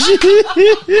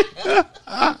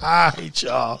 All right,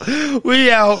 y'all. We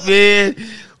out, man.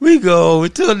 We go.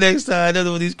 Until next time,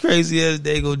 another one of these crazy ass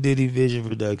Dago Diddy Vision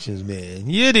Productions, man.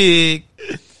 You dig?